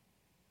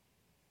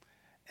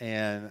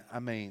 And I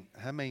mean,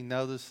 how many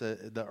notice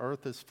that the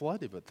earth is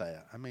flooded with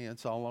that? I mean,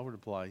 it's all over the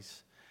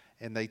place.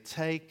 And they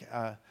take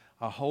a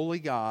holy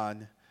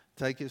God,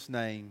 take his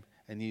name,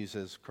 and use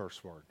it as a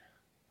curse word.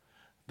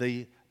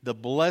 The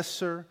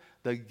blesser,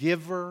 the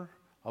giver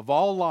of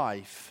all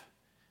life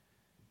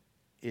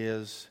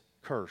is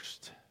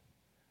cursed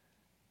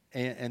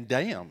and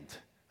damned.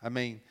 I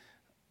mean,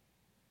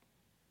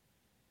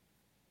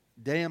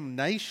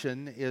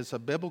 damnation is a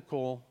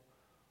biblical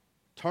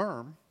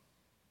term,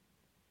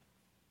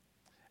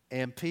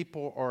 and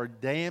people are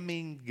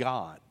damning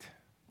God.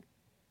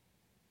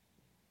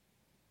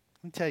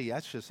 Let me tell you,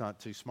 that's just not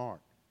too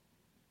smart.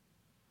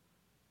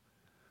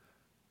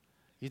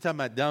 You're talking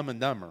about Dumb and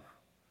Dumber.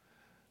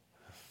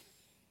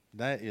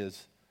 That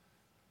is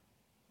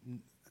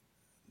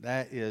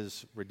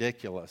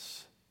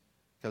ridiculous,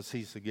 because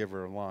he's the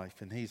giver of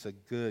life, and he's a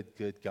good,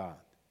 good God.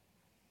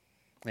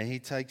 And he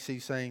takes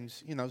these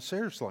things,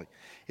 seriously.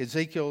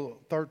 Ezekiel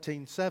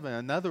 13:7,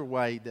 another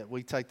way that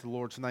we take the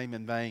Lord's name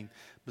in vain,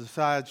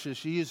 besides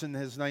just using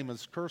his name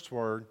as a curse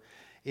word,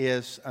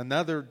 is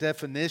another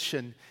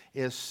definition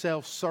is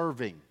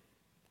self-serving.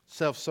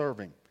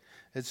 Self-serving.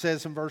 It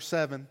says in verse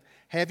 7,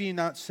 have you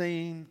not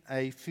seen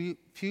a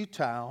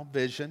futile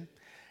vision?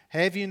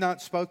 Have you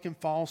not spoken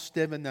false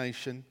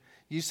divination?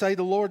 You say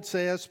the Lord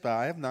says, but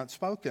I have not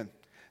spoken.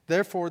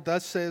 Therefore,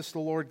 thus says the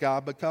Lord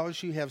God,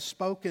 because you have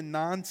spoken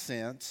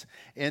nonsense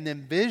and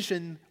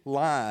envisioned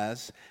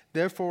lies,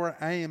 therefore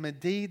I am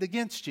indeed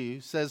against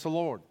you, says the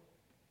Lord.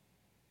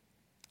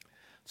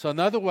 So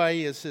another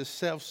way is this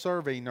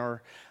self-serving,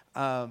 or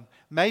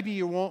maybe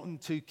you're wanting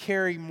to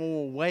carry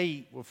more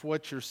weight with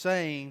what you're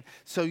saying,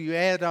 so you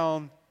add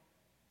on,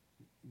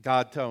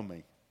 God told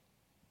me.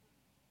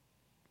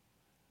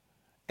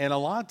 And a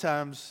lot of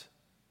times,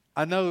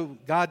 I know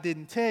God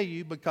didn't tell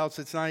you because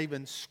it's not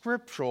even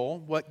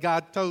scriptural what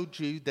God told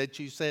you that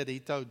you said He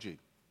told you.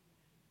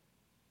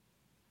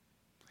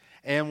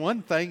 And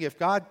one thing, if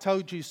God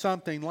told you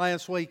something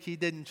last week, He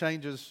didn't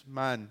change His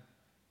mind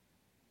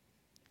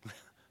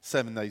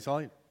 7 days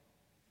later.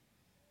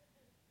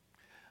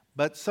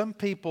 But some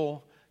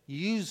people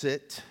use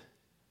it,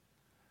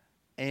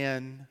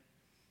 and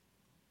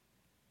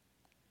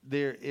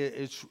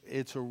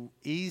it's an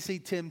easy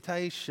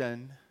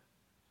temptation,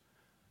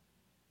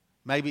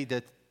 maybe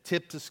to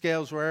tip the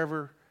scales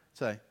wherever,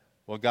 say,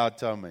 well, God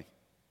told me.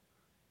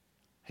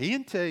 He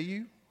didn't tell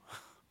you.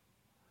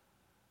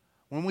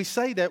 When we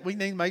say that, we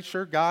need to make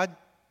sure God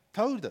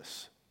told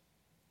us.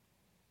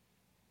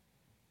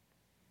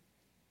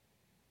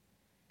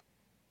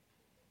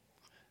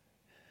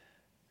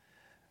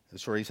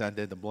 That's the reason I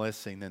did the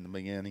blessing in the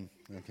beginning.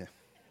 Okay.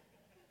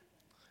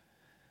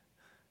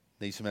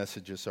 These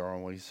messages are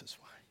always this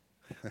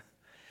way.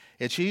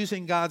 It's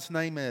using God's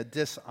name in a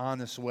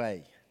dishonest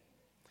way.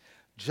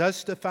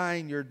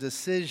 Justifying your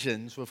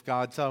decisions with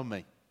God told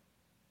me.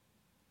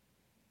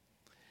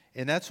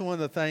 And that's one of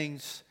the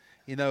things,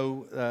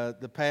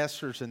 the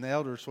pastors and the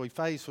elders we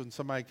face when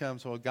somebody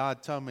comes, well,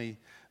 God told me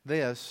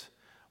this.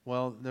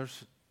 Well,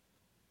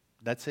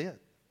 that's it.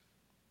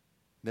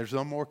 There's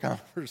no more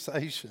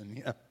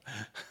conversation.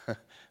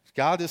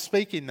 God is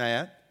speaking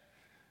that,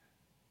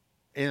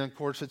 and of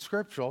course it's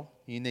scriptural.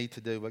 You need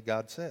to do what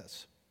God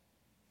says.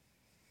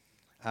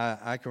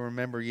 I can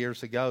remember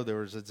years ago there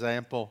was an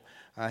example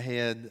I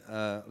had.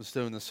 I was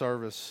doing a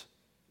service,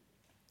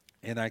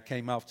 and I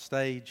came off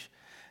stage,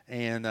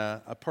 and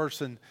a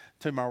person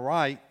to my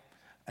right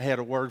had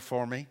a word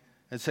for me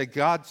and said,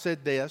 God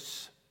said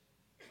this,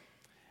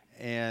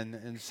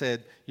 and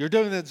said, you're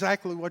doing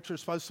exactly what you're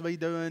supposed to be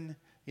doing.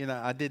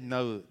 I didn't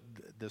know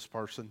this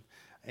person,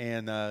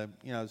 and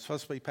it's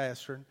supposed to be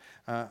pastoring.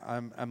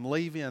 I'm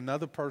leaving.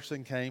 Another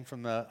person came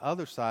from the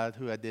other side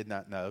who I did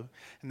not know,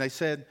 and they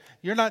said,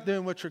 you're not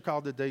doing what you're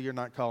called to do. You're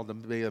not called to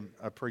be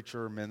a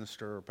preacher or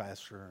minister or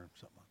pastor or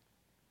something.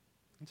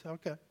 I said,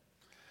 okay.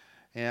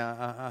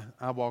 And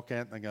I walk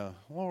out and I go,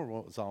 Lord,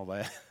 what was all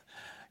that?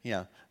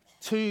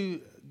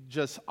 Two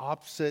just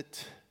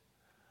opposite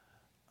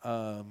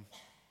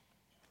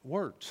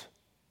words.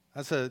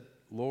 I said,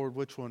 Lord,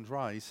 which one's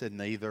right? He said,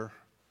 neither.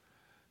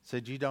 He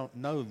said, you don't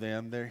know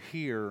them. They're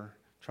here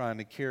trying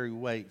to carry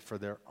weight for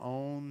their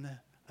own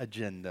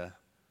agenda.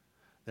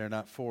 They're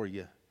not for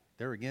you.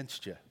 They're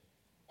against you.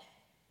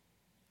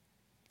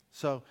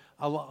 So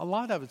a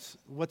lot of it's,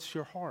 what's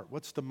your heart?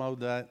 What's the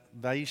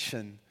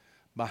motivation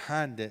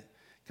behind it?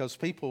 Because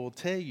people will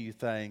tell you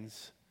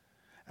things.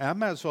 And I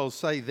might as well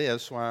say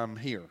this while I'm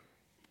here.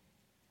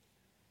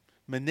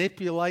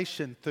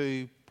 Manipulation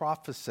through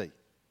prophecy.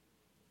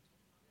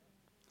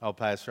 Oh,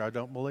 Pastor, I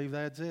don't believe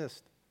that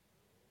exists.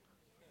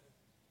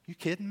 You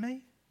kidding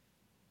me?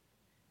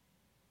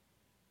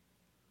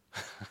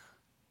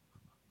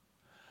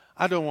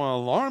 I don't want to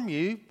alarm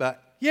you,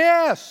 but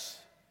yes.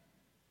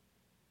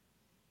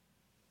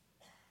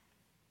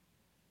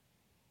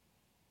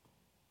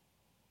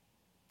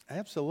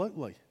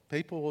 Absolutely.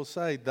 People will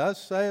say,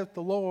 thus saith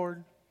the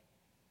Lord.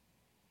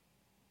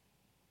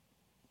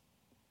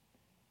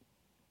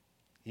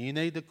 You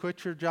need to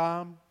quit your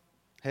job.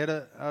 Had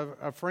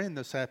a friend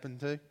this happened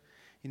to.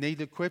 You need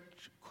to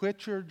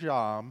quit your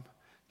job,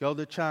 go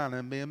to China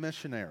and be a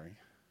missionary.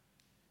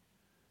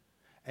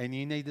 And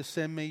you need to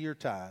send me your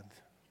tithe.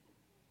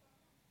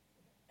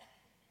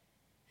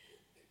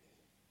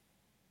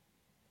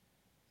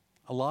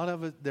 A lot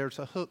of it, there's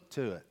a hook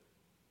to it.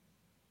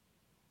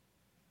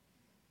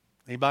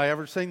 Anybody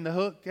ever seen the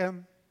hook?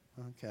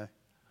 Okay.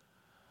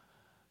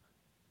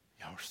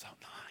 Y'all are so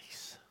nice.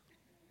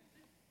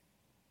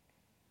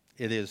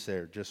 It is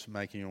there, just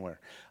making you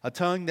aware. A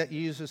tongue that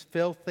uses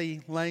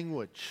filthy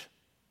language.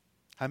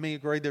 How many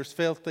agree there's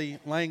filthy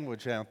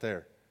language out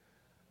there?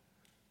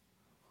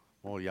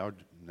 Well, y'all,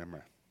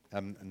 never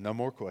mind. No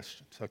more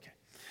questions. Okay.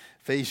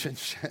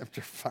 Ephesians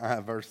chapter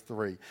 5, verse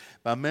 3.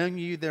 But among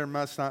you there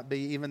must not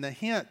be even a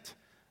hint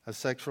of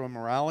sexual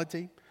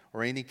immorality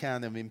or any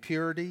kind of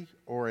impurity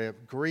or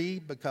of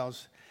greed,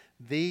 because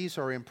these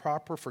are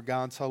improper for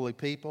God's holy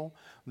people.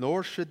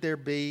 Nor should there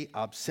be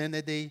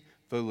obscenity,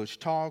 foolish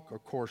talk, or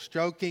coarse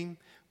joking,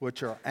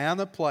 which are out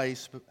of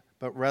place,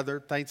 but rather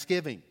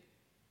thanksgiving.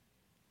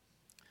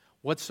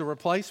 What's the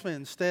replacement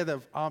instead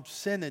of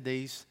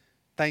obscenities?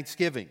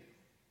 Thanksgiving.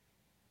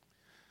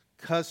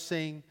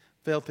 Cussing,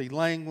 filthy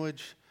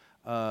language,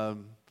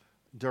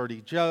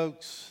 dirty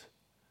jokes.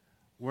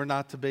 We're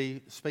not to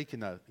be speaking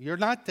those. You're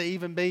not to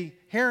even be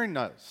hearing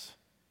those.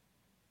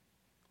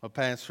 Well,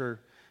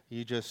 Pastor,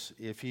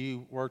 if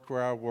you worked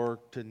where I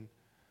worked, and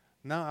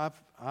no,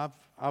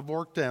 I've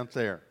worked out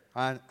there.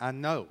 I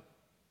know.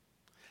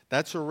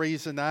 That's the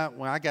reason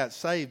when I got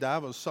saved, I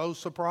was so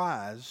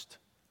surprised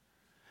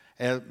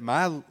at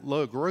my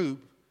little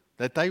group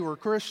that they were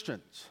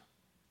Christians.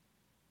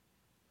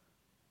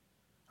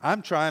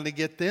 I'm trying to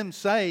get them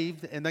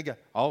saved, and they go,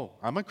 "Oh,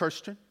 I'm a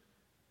Christian."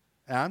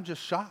 And I'm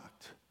just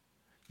shocked.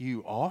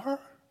 You are?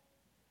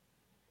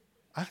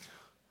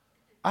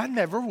 I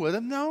never would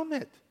have known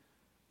it.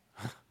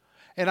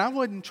 And I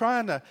wasn't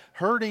trying to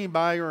hurt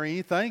anybody or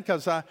anything,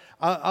 because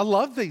I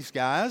love these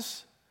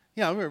guys.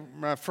 You know, they're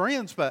my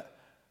friends, but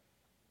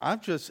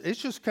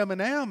it's just coming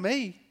out of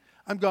me.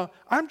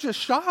 I'm just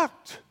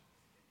shocked.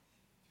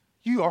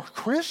 You are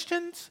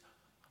Christians?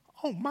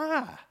 Oh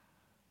my.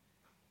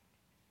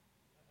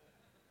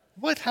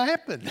 What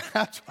happened?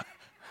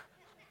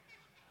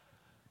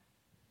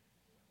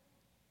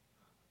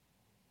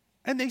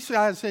 And these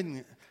guys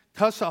didn't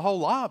cuss a whole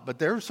lot, but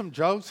there were some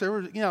jokes, there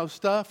was,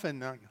 stuff,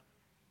 and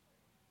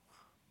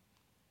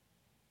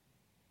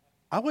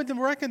I wouldn't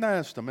have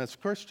recognized them as a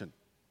Christian.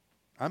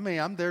 I mean,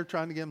 I'm there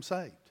trying to get them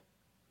saved.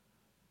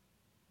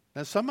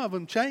 Now, some of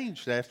them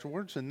changed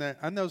afterwards, and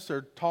I noticed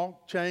their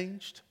talk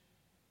changed.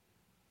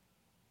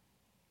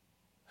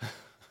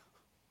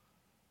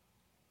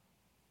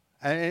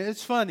 And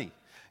it's funny.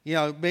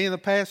 Being a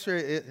pastor,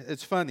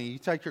 it's funny. You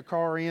take your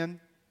car in.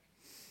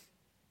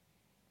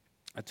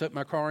 I took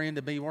my car in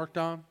to be worked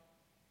on.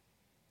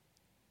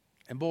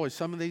 And boy,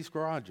 some of these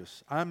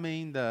garages, I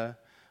mean, the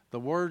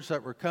words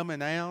that were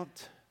coming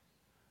out,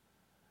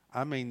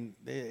 I mean,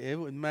 it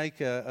would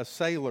make a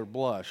sailor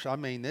blush. I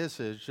mean,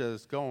 this is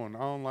just going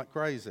on like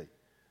crazy.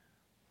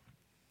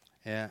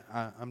 And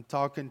I'm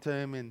talking to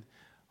him, and,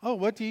 "Oh,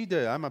 what do you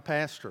do?" "I'm a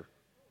pastor."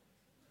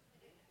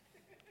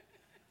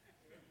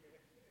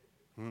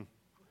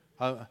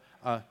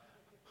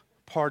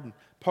 Pardon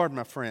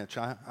my French.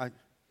 I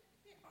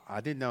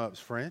didn't know it was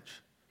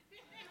French.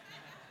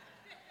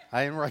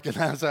 I didn't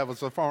recognize that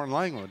was a foreign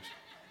language.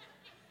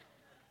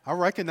 I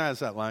recognize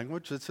that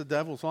language. It's the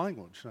devil's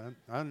language.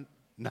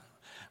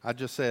 I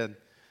just said,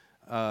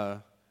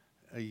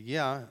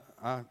 "Yeah,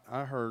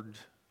 I heard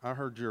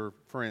you're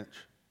French."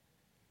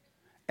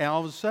 And all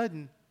of a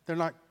sudden, they're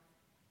not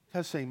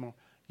cussing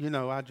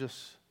anymore. I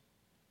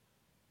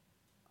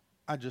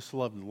just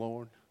love the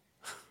Lord.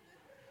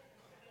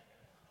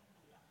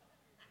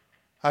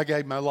 I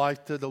gave my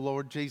life to the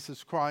Lord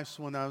Jesus Christ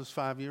when I was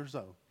 5 years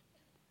old.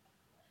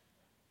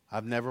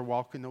 I've never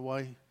walked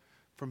away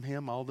from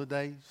Him all the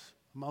days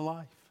of my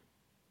life.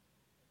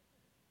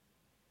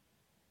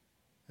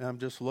 And I'm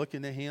just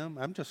looking at him.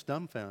 I'm just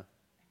dumbfounded.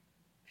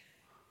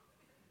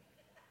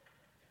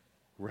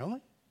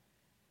 Really?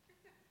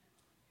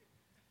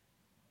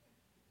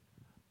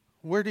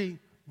 Where do you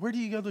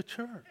go to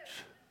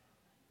church?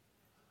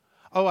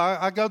 Oh,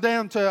 I go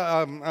down to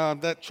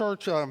that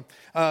church.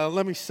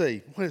 Let me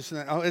see. What is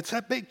that? Oh, it's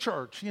that big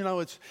church.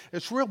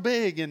 It's real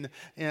big. And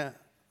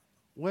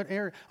what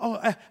area? Oh,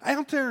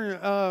 out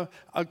there,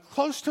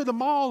 close to the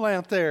mall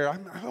out there. I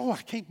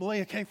can't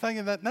believe I can't think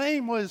of that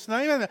name. What his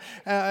name?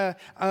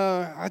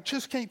 I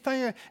just can't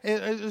think.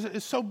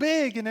 It's so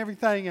big and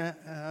everything.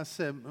 I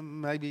said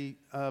maybe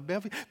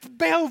Bellevue.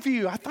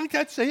 Bellevue. I think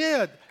that's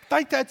it.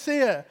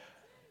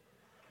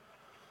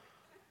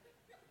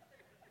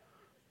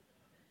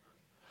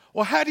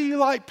 Well, how do you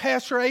like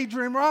Pastor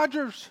Adrian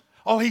Rogers?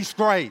 Oh, he's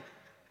great.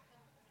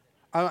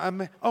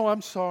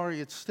 I'm sorry,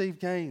 it's Steve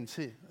Gaines.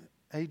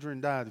 Adrian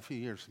died a few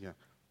years ago.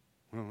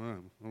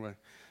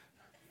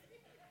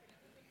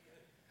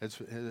 It's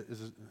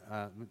been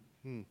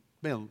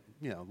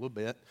a little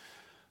bit.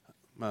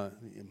 I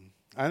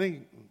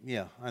think,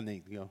 I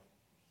need to go.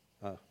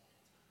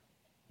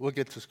 We'll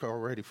get this car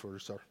ready for you,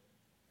 sir.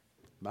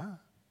 Bye.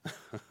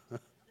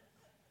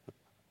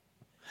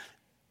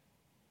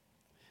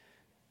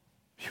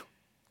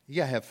 You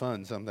got to have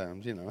fun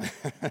sometimes,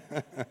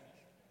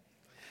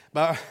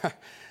 But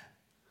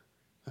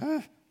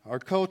our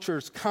culture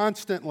is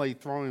constantly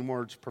throwing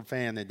words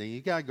profanity.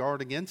 You got to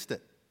guard against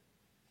it.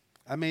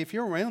 I mean, if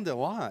you're around it a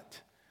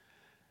lot,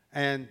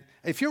 and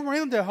if you're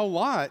around it a whole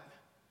lot,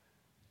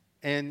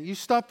 and you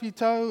stub your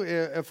toe,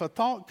 if a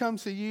thought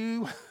comes to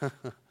you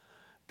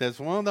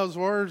that's one of those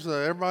words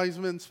that everybody's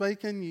been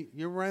speaking,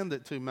 you're around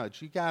it too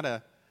much. You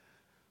gotta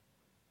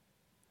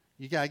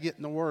get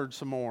in the Word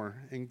some more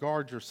and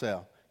guard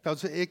yourself.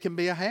 Because it can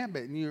be a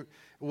habit, and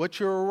what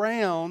you're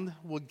around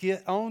will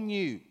get on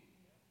you.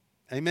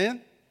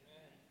 Amen?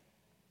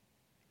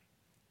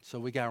 So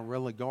we got to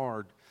really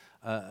guard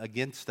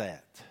against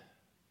that.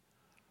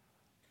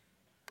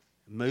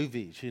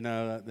 Movies,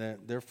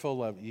 they're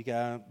full of it. You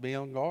got to be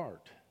on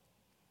guard.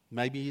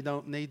 Maybe you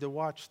don't need to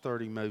watch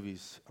 30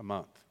 movies a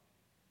month.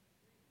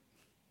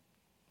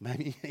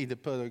 Maybe you need to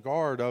put a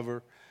guard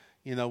over,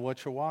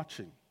 what you're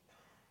watching.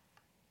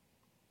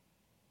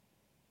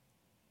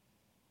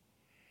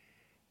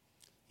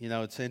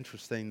 It's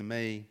interesting to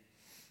me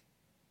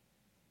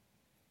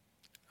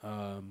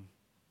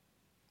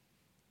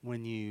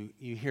when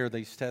you hear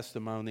these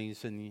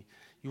testimonies, and you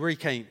really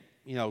can't,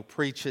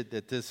 preach it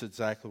that this is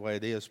exactly the way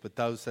it is, but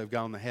those that have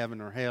gone to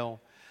heaven or hell,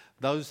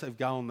 those that have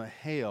gone to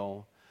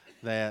hell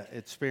that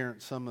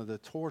experience some of the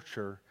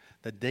torture,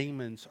 the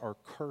demons are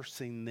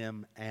cursing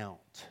them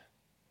out.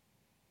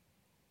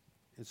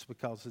 It's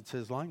because it's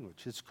his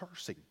language. It's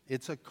cursing.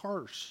 It's a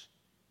curse.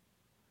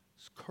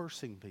 It's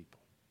cursing people.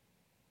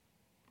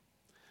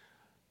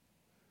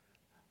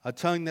 A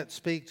tongue that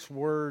speaks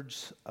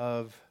words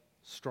of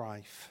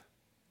strife.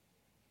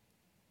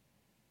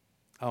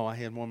 Oh, I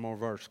had one more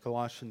verse.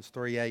 Colossians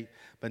 3:8.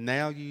 But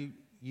now you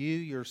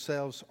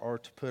yourselves are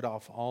to put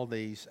off all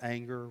these: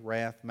 anger,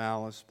 wrath,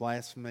 malice,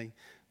 blasphemy,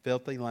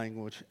 filthy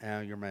language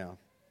out of your mouth.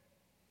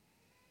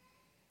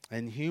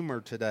 And humor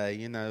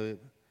today,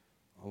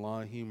 a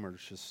lot of humor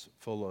is just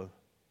full of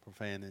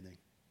profanity.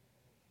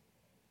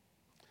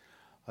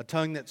 A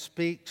tongue that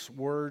speaks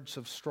words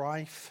of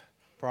strife.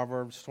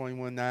 Proverbs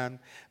 21:9.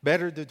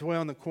 Better to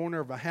dwell in the corner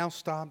of a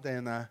housetop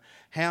than a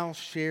house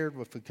shared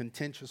with a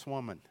contentious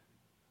woman.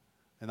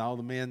 And all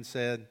the men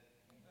said,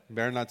 you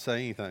better not say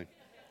anything.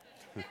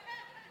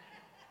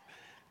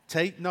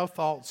 Take no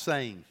thought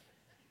saying.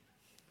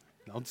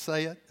 Don't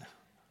say it.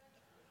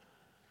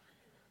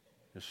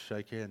 Just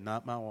shake your head,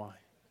 not my wife.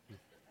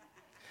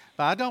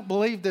 But I don't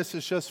believe this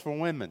is just for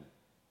women.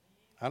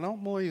 I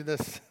don't believe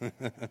this.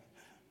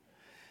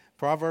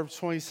 Proverbs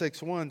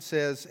 26:1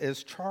 says,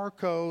 as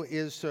charcoal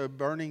is to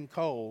burning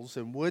coals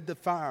and wood to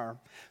fire,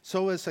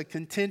 so is a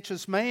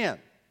contentious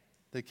man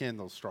that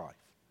kindles strife.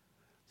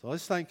 So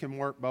this thing can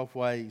work both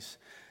ways.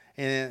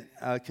 And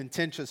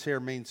contentious here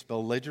means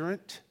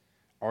belligerent,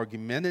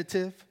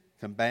 argumentative,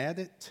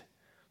 combative,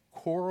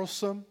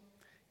 quarrelsome,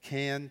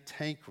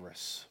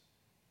 cantankerous.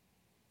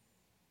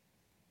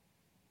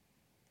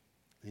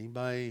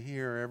 Anybody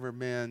here ever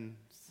been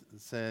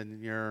said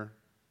you're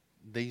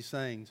these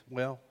things?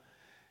 Well,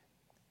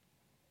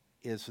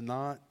 it's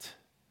not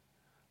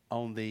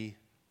on the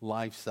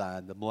life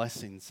side, the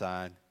blessing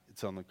side.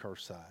 It's on the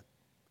curse side.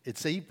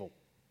 It's evil.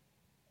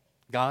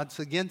 God's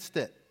against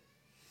it.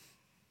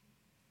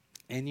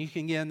 And you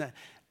can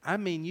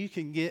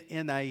get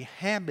in a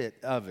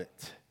habit of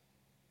it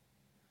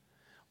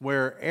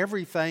where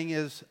everything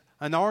is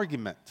an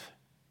argument.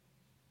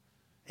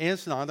 And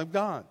it's not of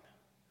God.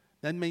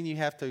 Doesn't mean you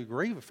have to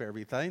agree with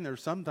everything.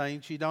 There's some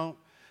things you don't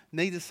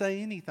need to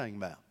say anything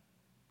about.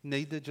 You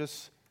need to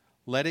just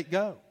let it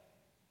go.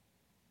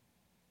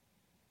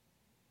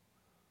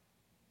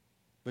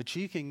 But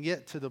you can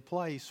get to the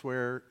place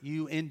where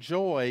you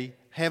enjoy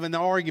having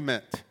an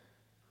argument.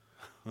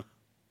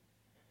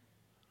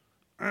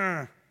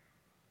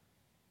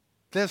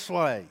 This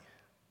way.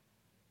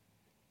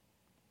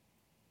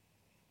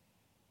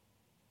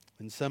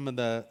 And some of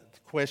the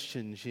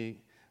questions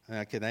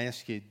I could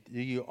ask you,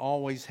 do you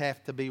always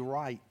have to be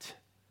right?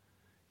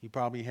 You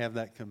probably have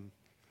that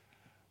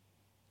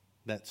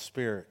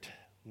spirit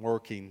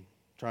working,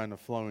 trying to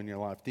flow in your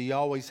life. Do you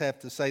always have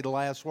to say the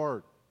last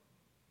word?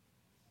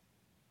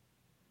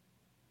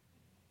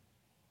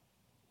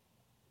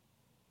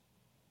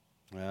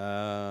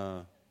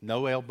 No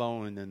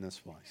elbowing in this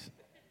place.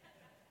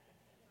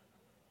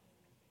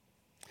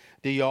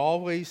 Do you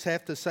always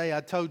have to say,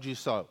 I told you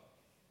so?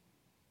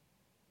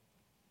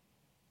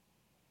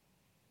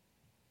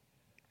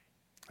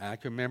 I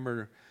can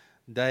remember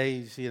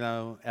days,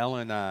 Ella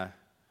and I,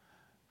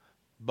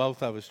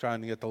 both of us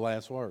trying to get the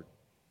last word.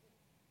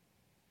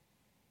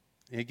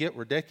 It'd get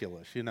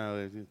ridiculous,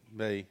 it'd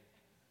be,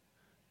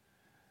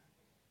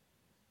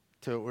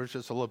 till it was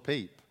just a little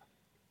peep,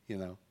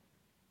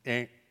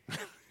 And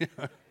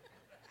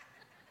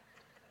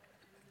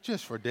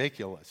just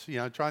ridiculous,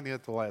 trying to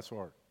get the last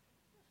word.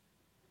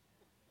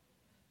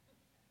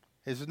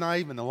 It's not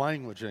even the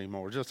language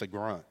anymore, just a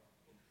grunt.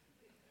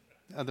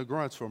 The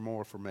grunts were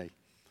more for me.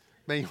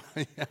 But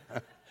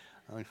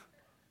anyway,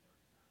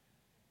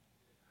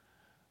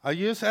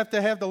 you just have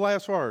to have the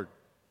last word.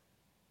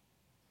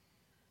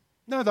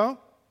 No, don't.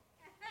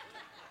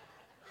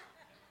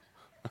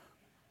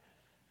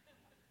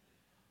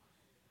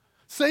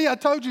 See, I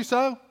told you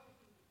so.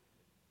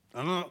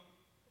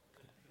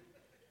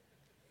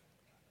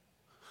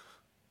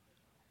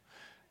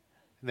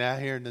 Now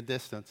here in the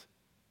distance.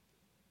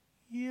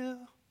 Yeah.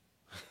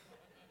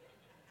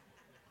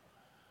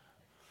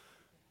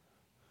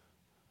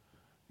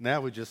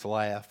 Now we just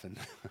laugh and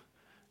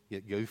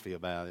get goofy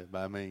about it.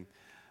 But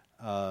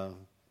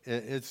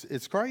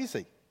it's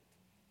crazy.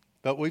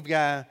 But we've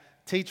got to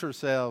teach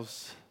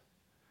ourselves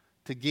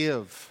to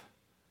give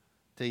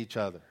to each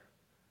other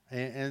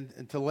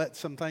and to let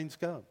some things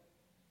go.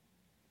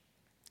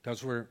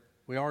 Because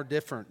we are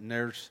different,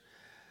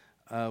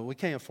 and we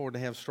can't afford to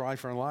have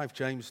strife in our life.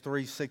 James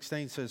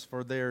 3:16 says,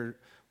 "For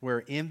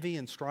where envy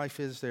and strife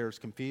is, there is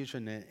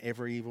confusion and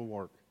every evil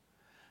work."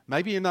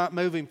 Maybe you're not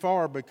moving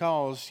forward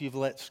because you've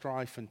let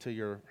strife into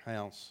your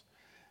house.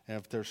 And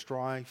if there's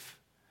strife,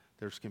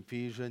 there's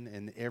confusion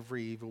and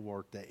every evil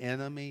work. The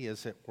enemy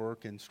is at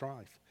work in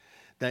strife.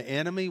 The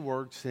enemy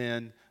works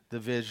in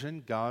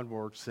division. God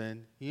works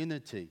in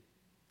unity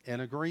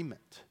and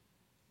agreement.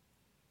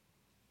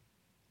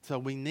 So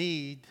we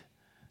need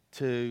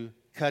to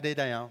cut it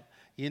out.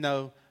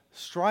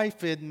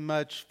 Strife isn't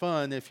much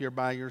fun if you're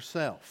by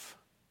yourself.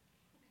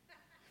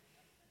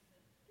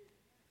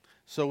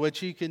 So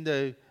what you can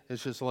do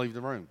is just leave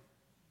the room.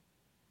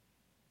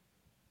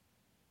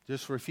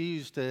 Just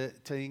refuse to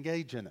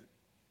engage in it.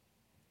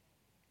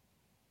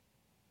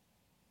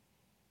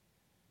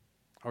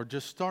 or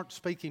just start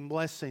speaking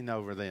blessing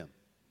over them.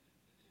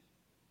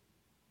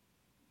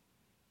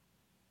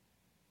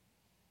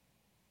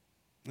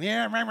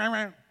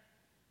 Yeah,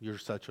 you're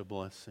such a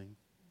blessing.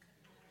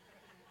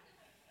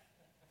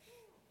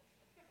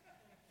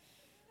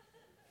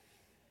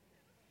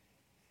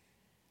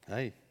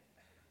 Hey,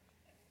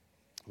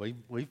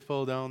 we've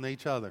pulled on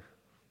each other.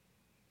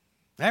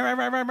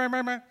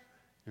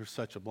 You're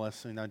such a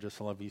blessing. I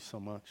just love you so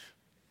much.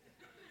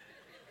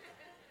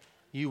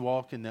 You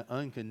walk in the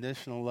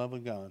unconditional love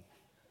of God.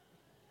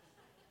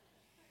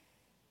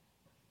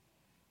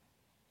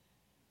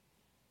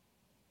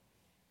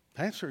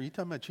 Pastor, are you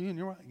talking about you and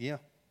your wife? Yeah.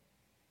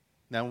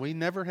 Now, we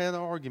never had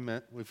an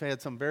argument. We've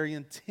had some very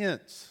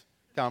intense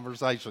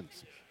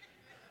conversations.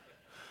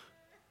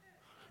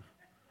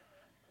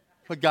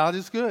 But God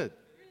is good.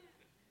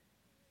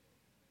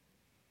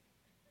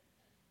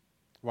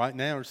 Right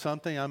now, or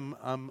something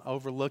I'm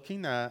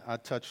overlooking. I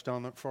touched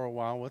on it for a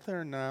while with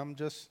her, and now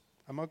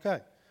I'm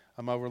okay.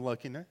 I'm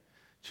overlooking it.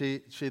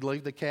 She'd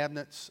leave the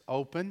cabinets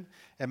open,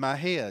 and my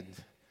head.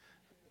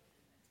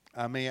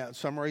 I mean, for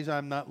some reason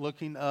I'm not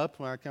looking up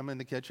when I come in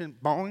the kitchen.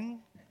 Boing.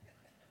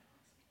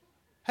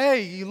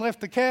 Hey, you left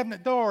the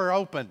cabinet door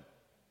open.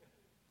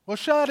 Well,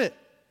 shut it.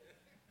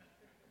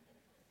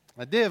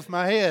 I did with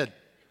my head.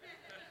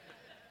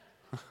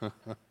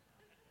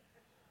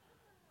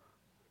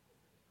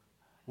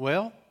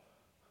 Well,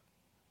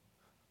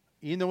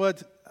 you know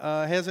what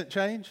hasn't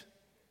changed?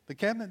 The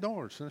cabinet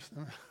doors.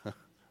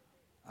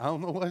 I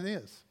don't know what it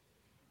is.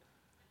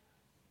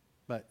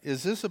 But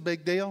is this a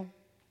big deal?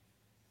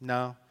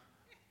 No.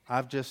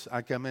 I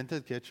come into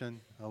the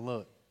kitchen, I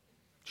look.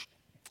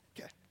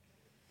 Okay.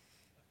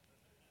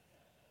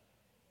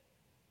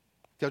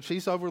 Because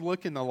she's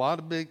overlooking a lot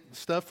of big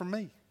stuff for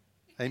me.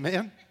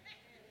 Amen?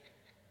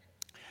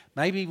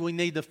 Maybe we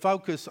need to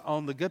focus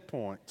on the good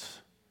points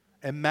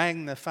and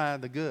magnify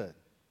the good.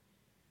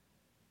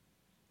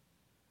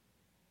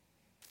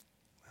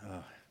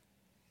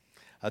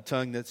 A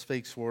tongue that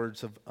speaks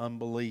words of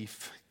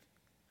unbelief.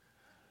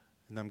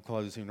 And I'm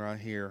closing right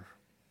here.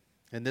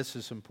 And this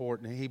is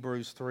important.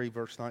 Hebrews 3,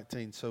 verse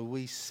 19. So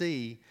we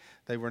see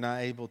they were not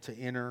able to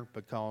enter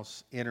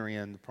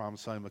in the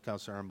promised land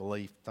because of their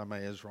unbelief. Talking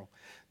about Israel.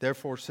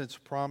 Therefore, since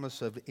the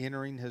promise of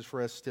entering his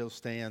rest still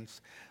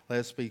stands, let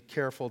us be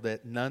careful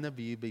that none of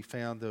you be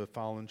found to have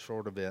fallen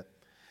short of it.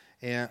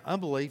 And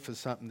unbelief is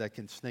something that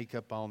can sneak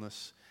up on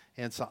us,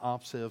 and it's the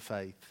opposite of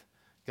faith.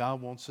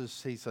 God wants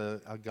us, he's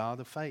a God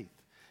of faith.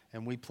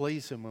 And we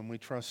please him when we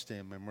trust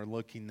him and we're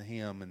looking to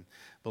him and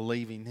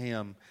believing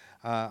him.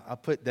 I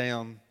put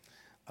down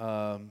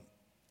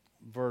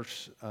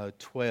verse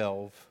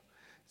 12.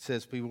 It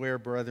says, beware,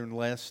 brethren,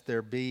 lest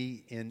there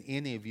be in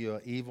any of you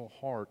an evil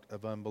heart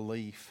of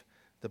unbelief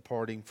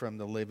departing from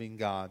the living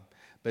God.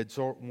 But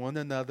exhort one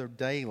another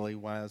daily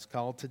while it's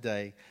called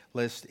today,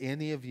 lest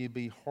any of you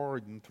be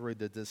hardened through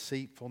the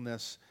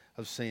deceitfulness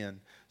of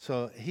sin.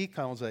 So he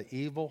calls an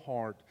evil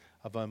heart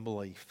of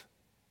unbelief.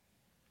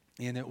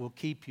 And it will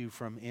keep you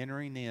from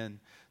entering in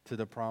to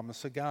the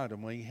promise of God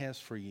and what he has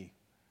for you.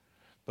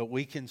 But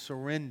we can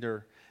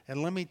surrender.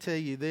 And let me tell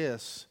you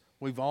this.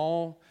 We've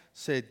all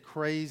said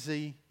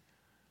crazy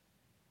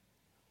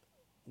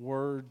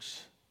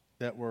words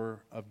that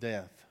were of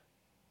death.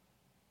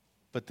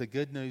 But the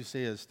good news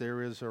is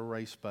there is a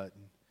erase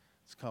button.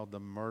 It's called the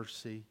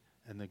mercy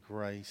and the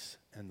grace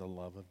and the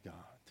love of God.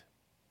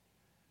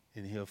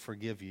 And he'll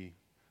forgive you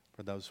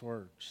for those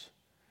words.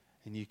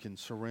 And you can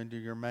surrender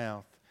your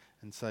mouth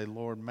and say,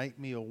 Lord, make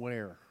me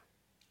aware.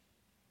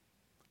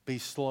 Be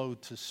slow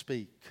to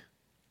speak.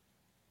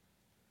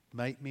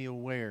 Make me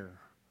aware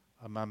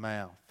of my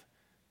mouth.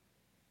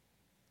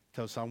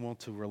 Because I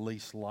want to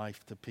release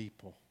life to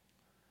people.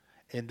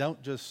 And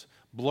don't just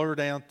blurt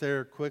out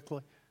there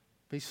quickly.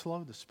 Be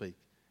slow to speak.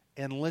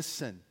 And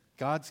listen.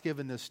 God's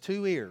given us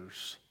 2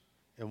 ears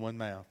and 1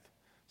 mouth.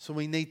 So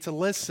we need to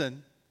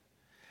listen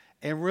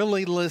and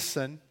really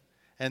listen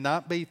and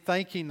not be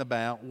thinking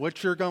about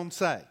what you're going to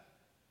say.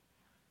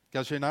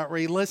 Because you're not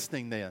really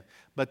listening then.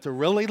 But to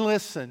really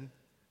listen,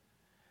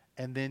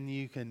 and then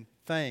you can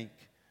think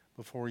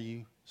before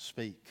you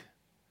speak.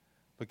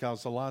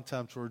 Because a lot of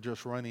times we're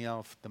just running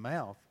off the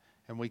mouth,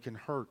 and we can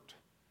hurt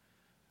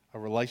a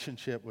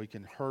relationship, we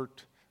can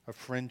hurt a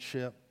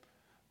friendship,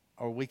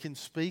 or we can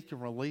speak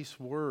and release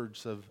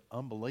words of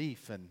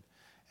unbelief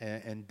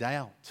and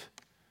doubt.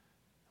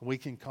 We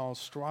can cause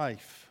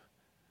strife.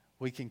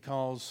 We can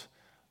cause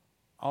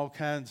all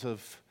kinds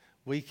of,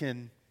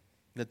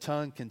 the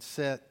tongue can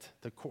set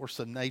the course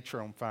of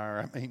nature on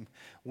fire. I mean,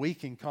 we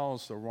can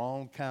cause the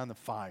wrong kind of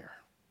fire.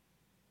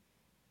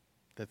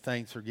 That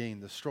things are getting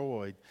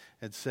destroyed.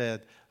 It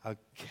said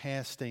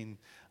casting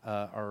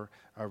or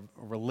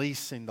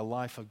releasing the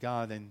life of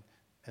God and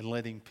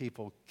letting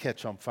people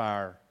catch on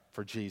fire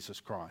for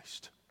Jesus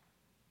Christ.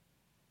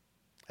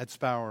 Let's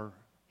bow our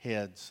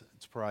heads.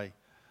 Let's pray.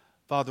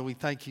 Father, we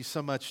thank you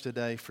so much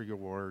today for your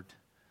word.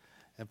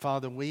 And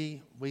Father,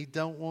 we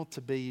don't want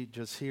to be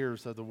just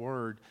hearers of the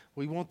word.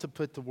 We want to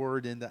put the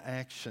word into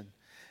action.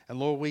 And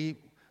Lord,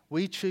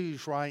 we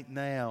choose right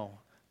now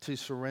to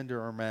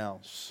surrender our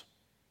mouths.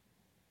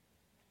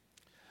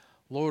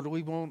 Lord,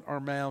 we want our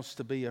mouths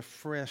to be a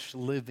fresh,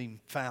 living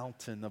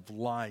fountain of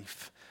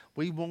life.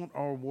 We want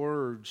our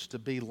words to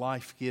be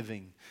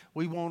life-giving.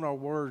 We want our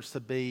words to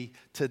be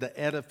to the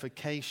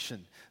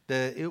edification,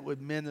 that it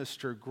would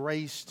minister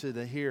grace to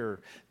the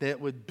hearer, that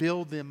it would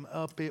build them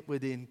up, it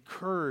would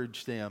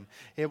encourage them,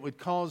 it would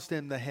cause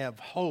them to have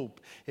hope,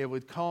 it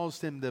would cause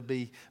them to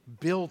be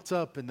built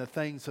up in the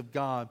things of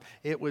God.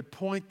 It would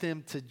point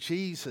them to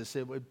Jesus.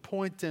 It would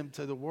point them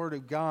to the Word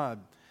of God.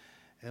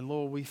 And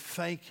Lord, we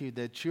thank you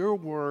that your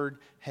word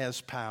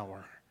has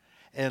power.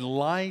 And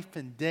life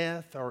and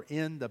death are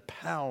in the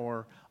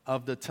power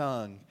of the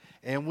tongue.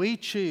 And we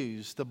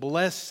choose the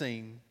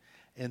blessing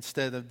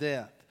instead of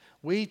death.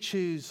 We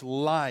choose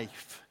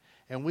life.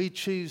 And we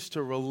choose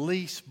to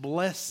release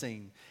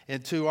blessing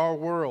into our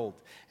world.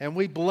 And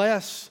we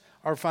bless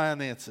our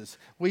finances.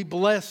 We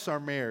bless our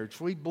marriage.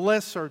 We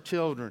bless our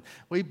children.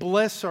 We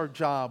bless our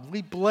job.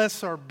 We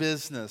bless our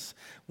business.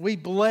 We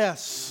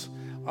bless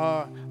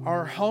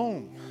our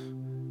home.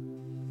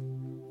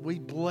 We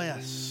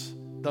bless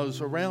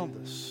those around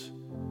us.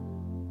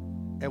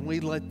 And we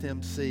let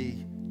them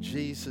see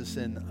Jesus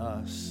in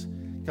us.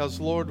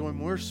 Because, Lord, when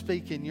we're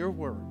speaking your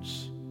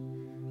words,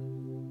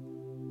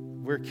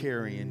 we're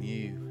carrying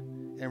you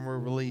and we're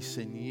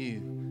releasing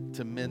you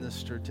to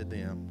minister to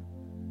them.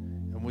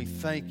 And we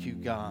thank you,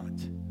 God,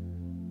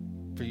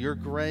 for your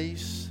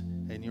grace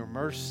and your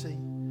mercy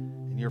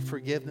and your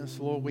forgiveness.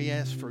 Lord, we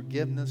ask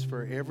forgiveness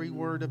for every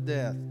word of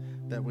death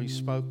that we've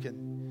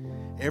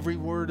spoken, every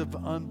word of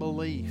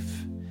unbelief,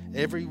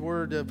 every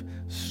word of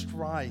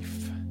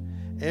strife,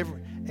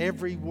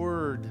 every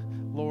word,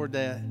 Lord,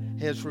 that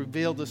has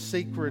revealed a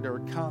secret or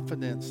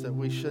confidence that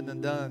we shouldn't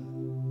have done.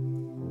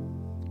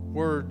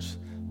 Words,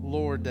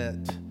 Lord,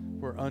 that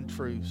were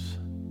untruths.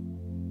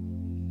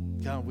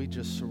 God, we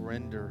just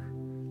surrender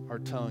our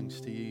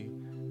tongues to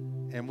you.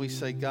 And we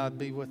say, God,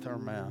 be with our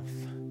mouth.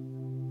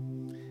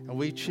 And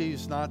we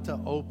choose not to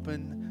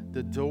open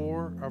the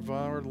door of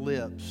our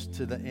lips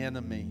to the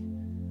enemy,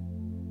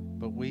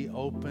 but we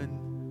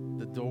open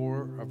the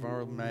door of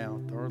our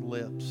mouth, our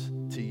lips,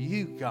 to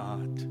you,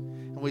 God.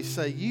 And we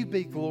say, you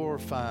be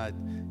glorified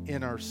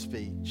in our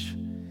speech.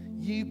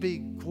 You be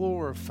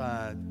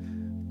glorified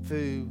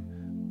through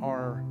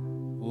our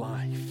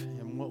life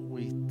and what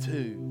we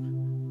do.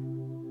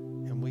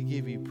 And we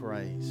give you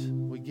praise.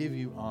 We give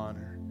you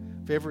honor.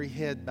 If every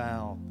head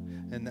bowed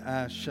and the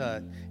eyes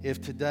shut,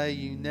 if today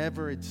you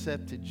never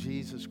accepted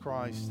Jesus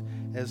Christ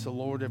as the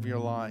Lord of your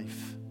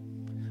life,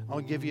 I'll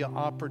give you an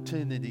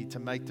opportunity to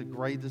make the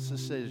greatest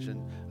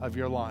decision of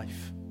your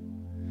life.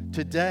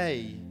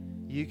 Today,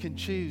 you can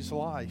choose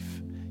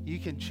life. You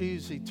can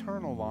choose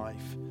eternal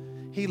life.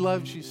 He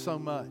loves you so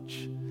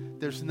much.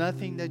 There's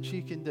nothing that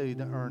you can do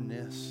to earn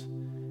this,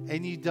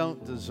 and you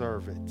don't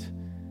deserve it.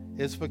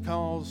 It's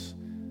because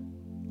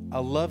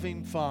a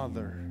loving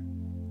Father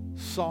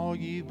saw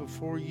you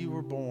before you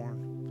were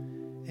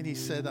born, and he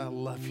said, I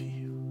love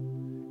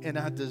you, and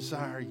I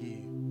desire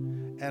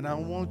you, and I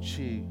want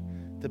you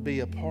to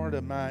be a part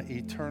of my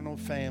eternal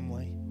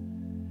family.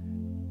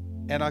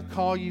 And I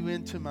call you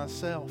into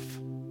myself.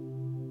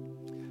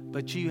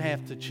 But you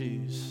have to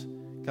choose,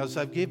 because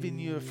I've given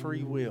you a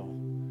free will.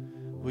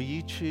 Will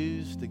you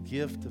choose the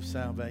gift of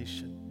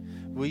salvation?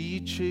 Will you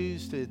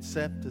choose to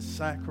accept the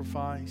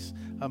sacrifice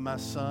of my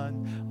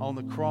Son on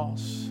the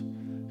cross,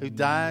 who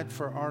died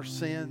for our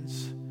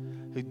sins,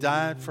 who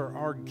died for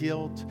our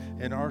guilt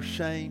and our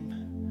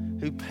shame,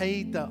 who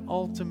paid the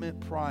ultimate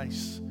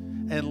price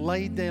and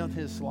laid down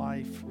his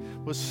life,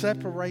 was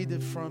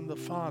separated from the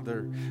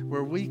Father,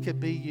 where we could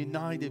be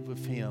united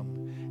with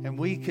him, and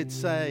we could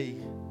say,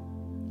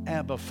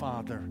 Abba,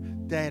 Father,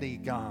 Daddy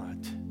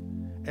God,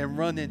 and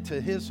run into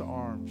his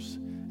arms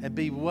and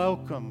be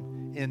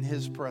welcome in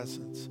his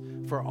presence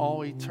for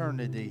all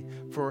eternity,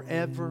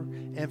 forever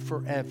and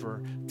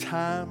forever,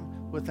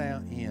 time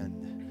without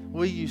end.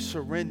 Will you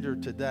surrender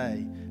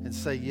today and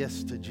say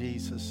yes to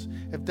Jesus?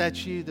 If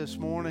that's you this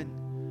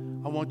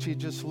morning, I want you to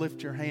just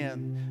lift your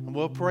hand and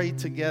we'll pray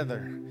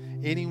together.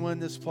 Anyone in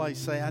this place,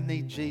 say, I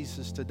need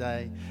Jesus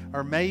today.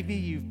 Or maybe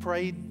you've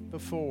prayed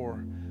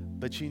before,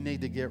 but you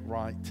need to get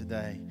right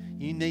today.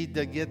 You need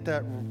to get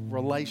that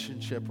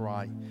relationship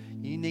right.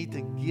 You need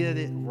to get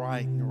it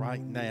right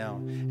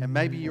now. And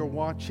maybe you're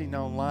watching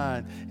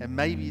online, and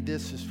maybe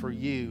this is for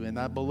you. And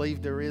I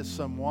believe there is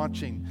some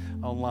watching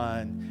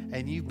online.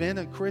 And you've been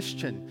a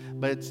Christian,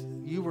 but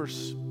you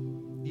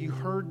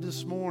heard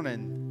this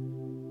morning,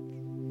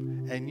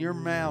 and your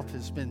mouth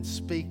has been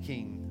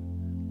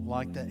speaking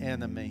like the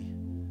enemy,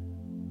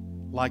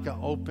 like an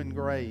open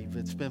grave.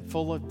 It's been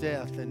full of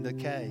death and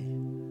decay.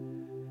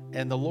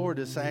 And the Lord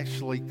has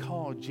actually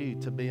called you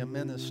to be a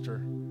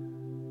minister.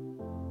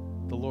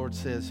 The Lord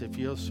says, if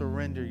you'll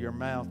surrender your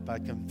mouth by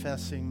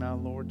confessing my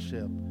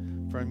Lordship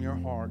from your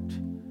heart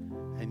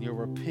and you'll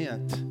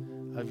repent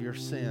of your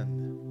sin,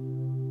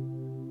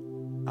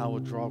 I will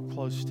draw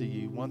close to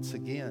you once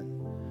again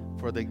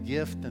for the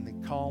gift and the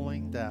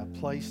calling that I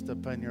placed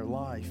upon your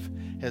life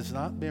has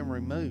not been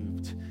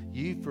removed.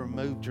 You've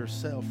removed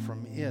yourself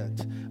from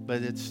it,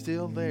 but it's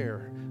still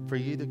there for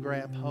you to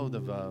grab hold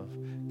of,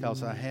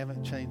 because I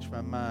haven't changed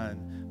my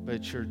mind, but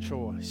it's your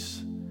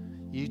choice.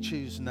 You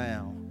choose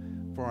now,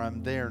 for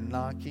I'm there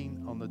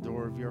knocking on the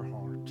door of your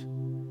heart.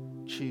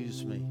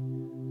 Choose me.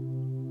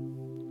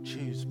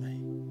 Choose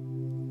me.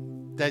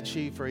 That's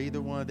you. For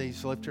either one of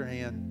these, lift your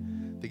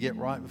hand to get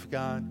right with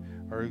God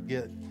or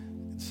get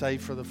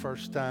saved for the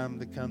first time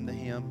to come to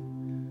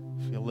Him.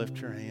 If you'll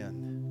lift your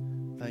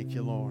hand. Thank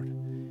you, Lord.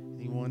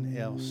 Anyone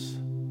else?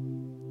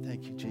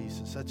 Thank you,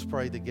 Jesus. Let's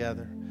pray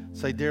together.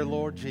 Say, dear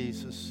Lord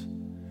Jesus,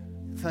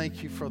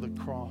 thank you for the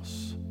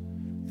cross.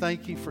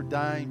 Thank you for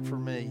dying for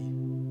me,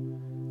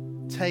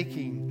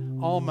 taking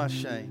all my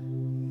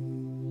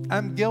shame.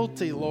 I'm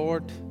guilty,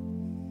 Lord.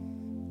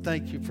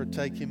 Thank you for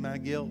taking my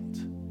guilt.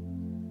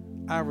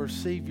 I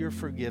receive your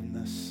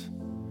forgiveness.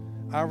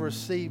 I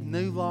receive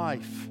new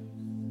life.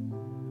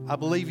 I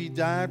believe you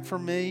died for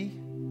me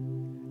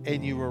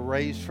and you were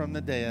raised from the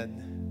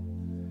dead.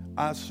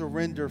 I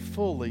surrender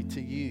fully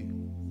to you.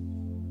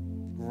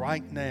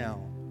 Right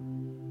now,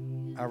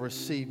 I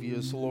receive you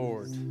as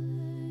Lord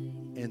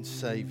and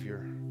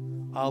Savior.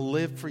 I'll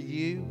live for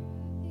you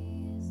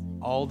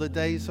all the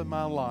days of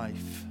my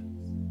life.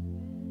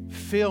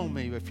 Fill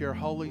me with your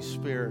Holy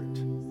Spirit.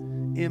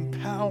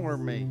 Empower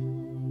me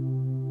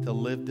to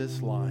live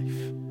this life.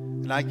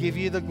 And I give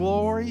you the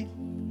glory.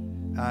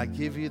 I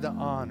give you the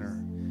honor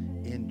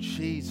in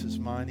Jesus'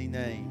 mighty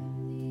name.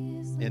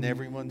 And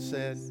everyone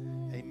said,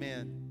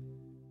 amen.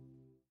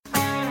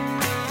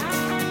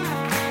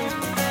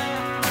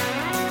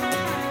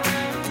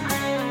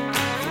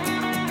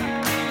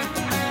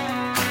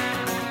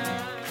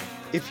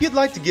 If you'd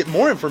like to get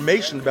more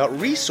information about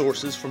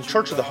resources from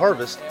Church of the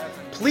Harvest,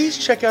 please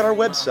check out our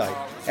website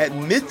at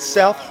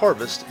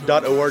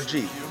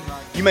midsouthharvest.org.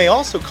 You may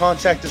also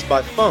contact us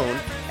by phone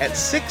at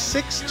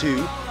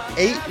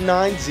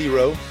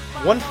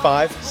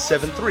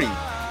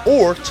 662-890-1573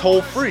 or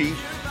toll free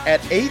at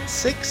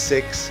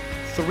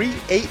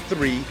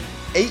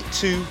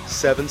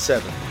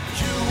 866-383-8277.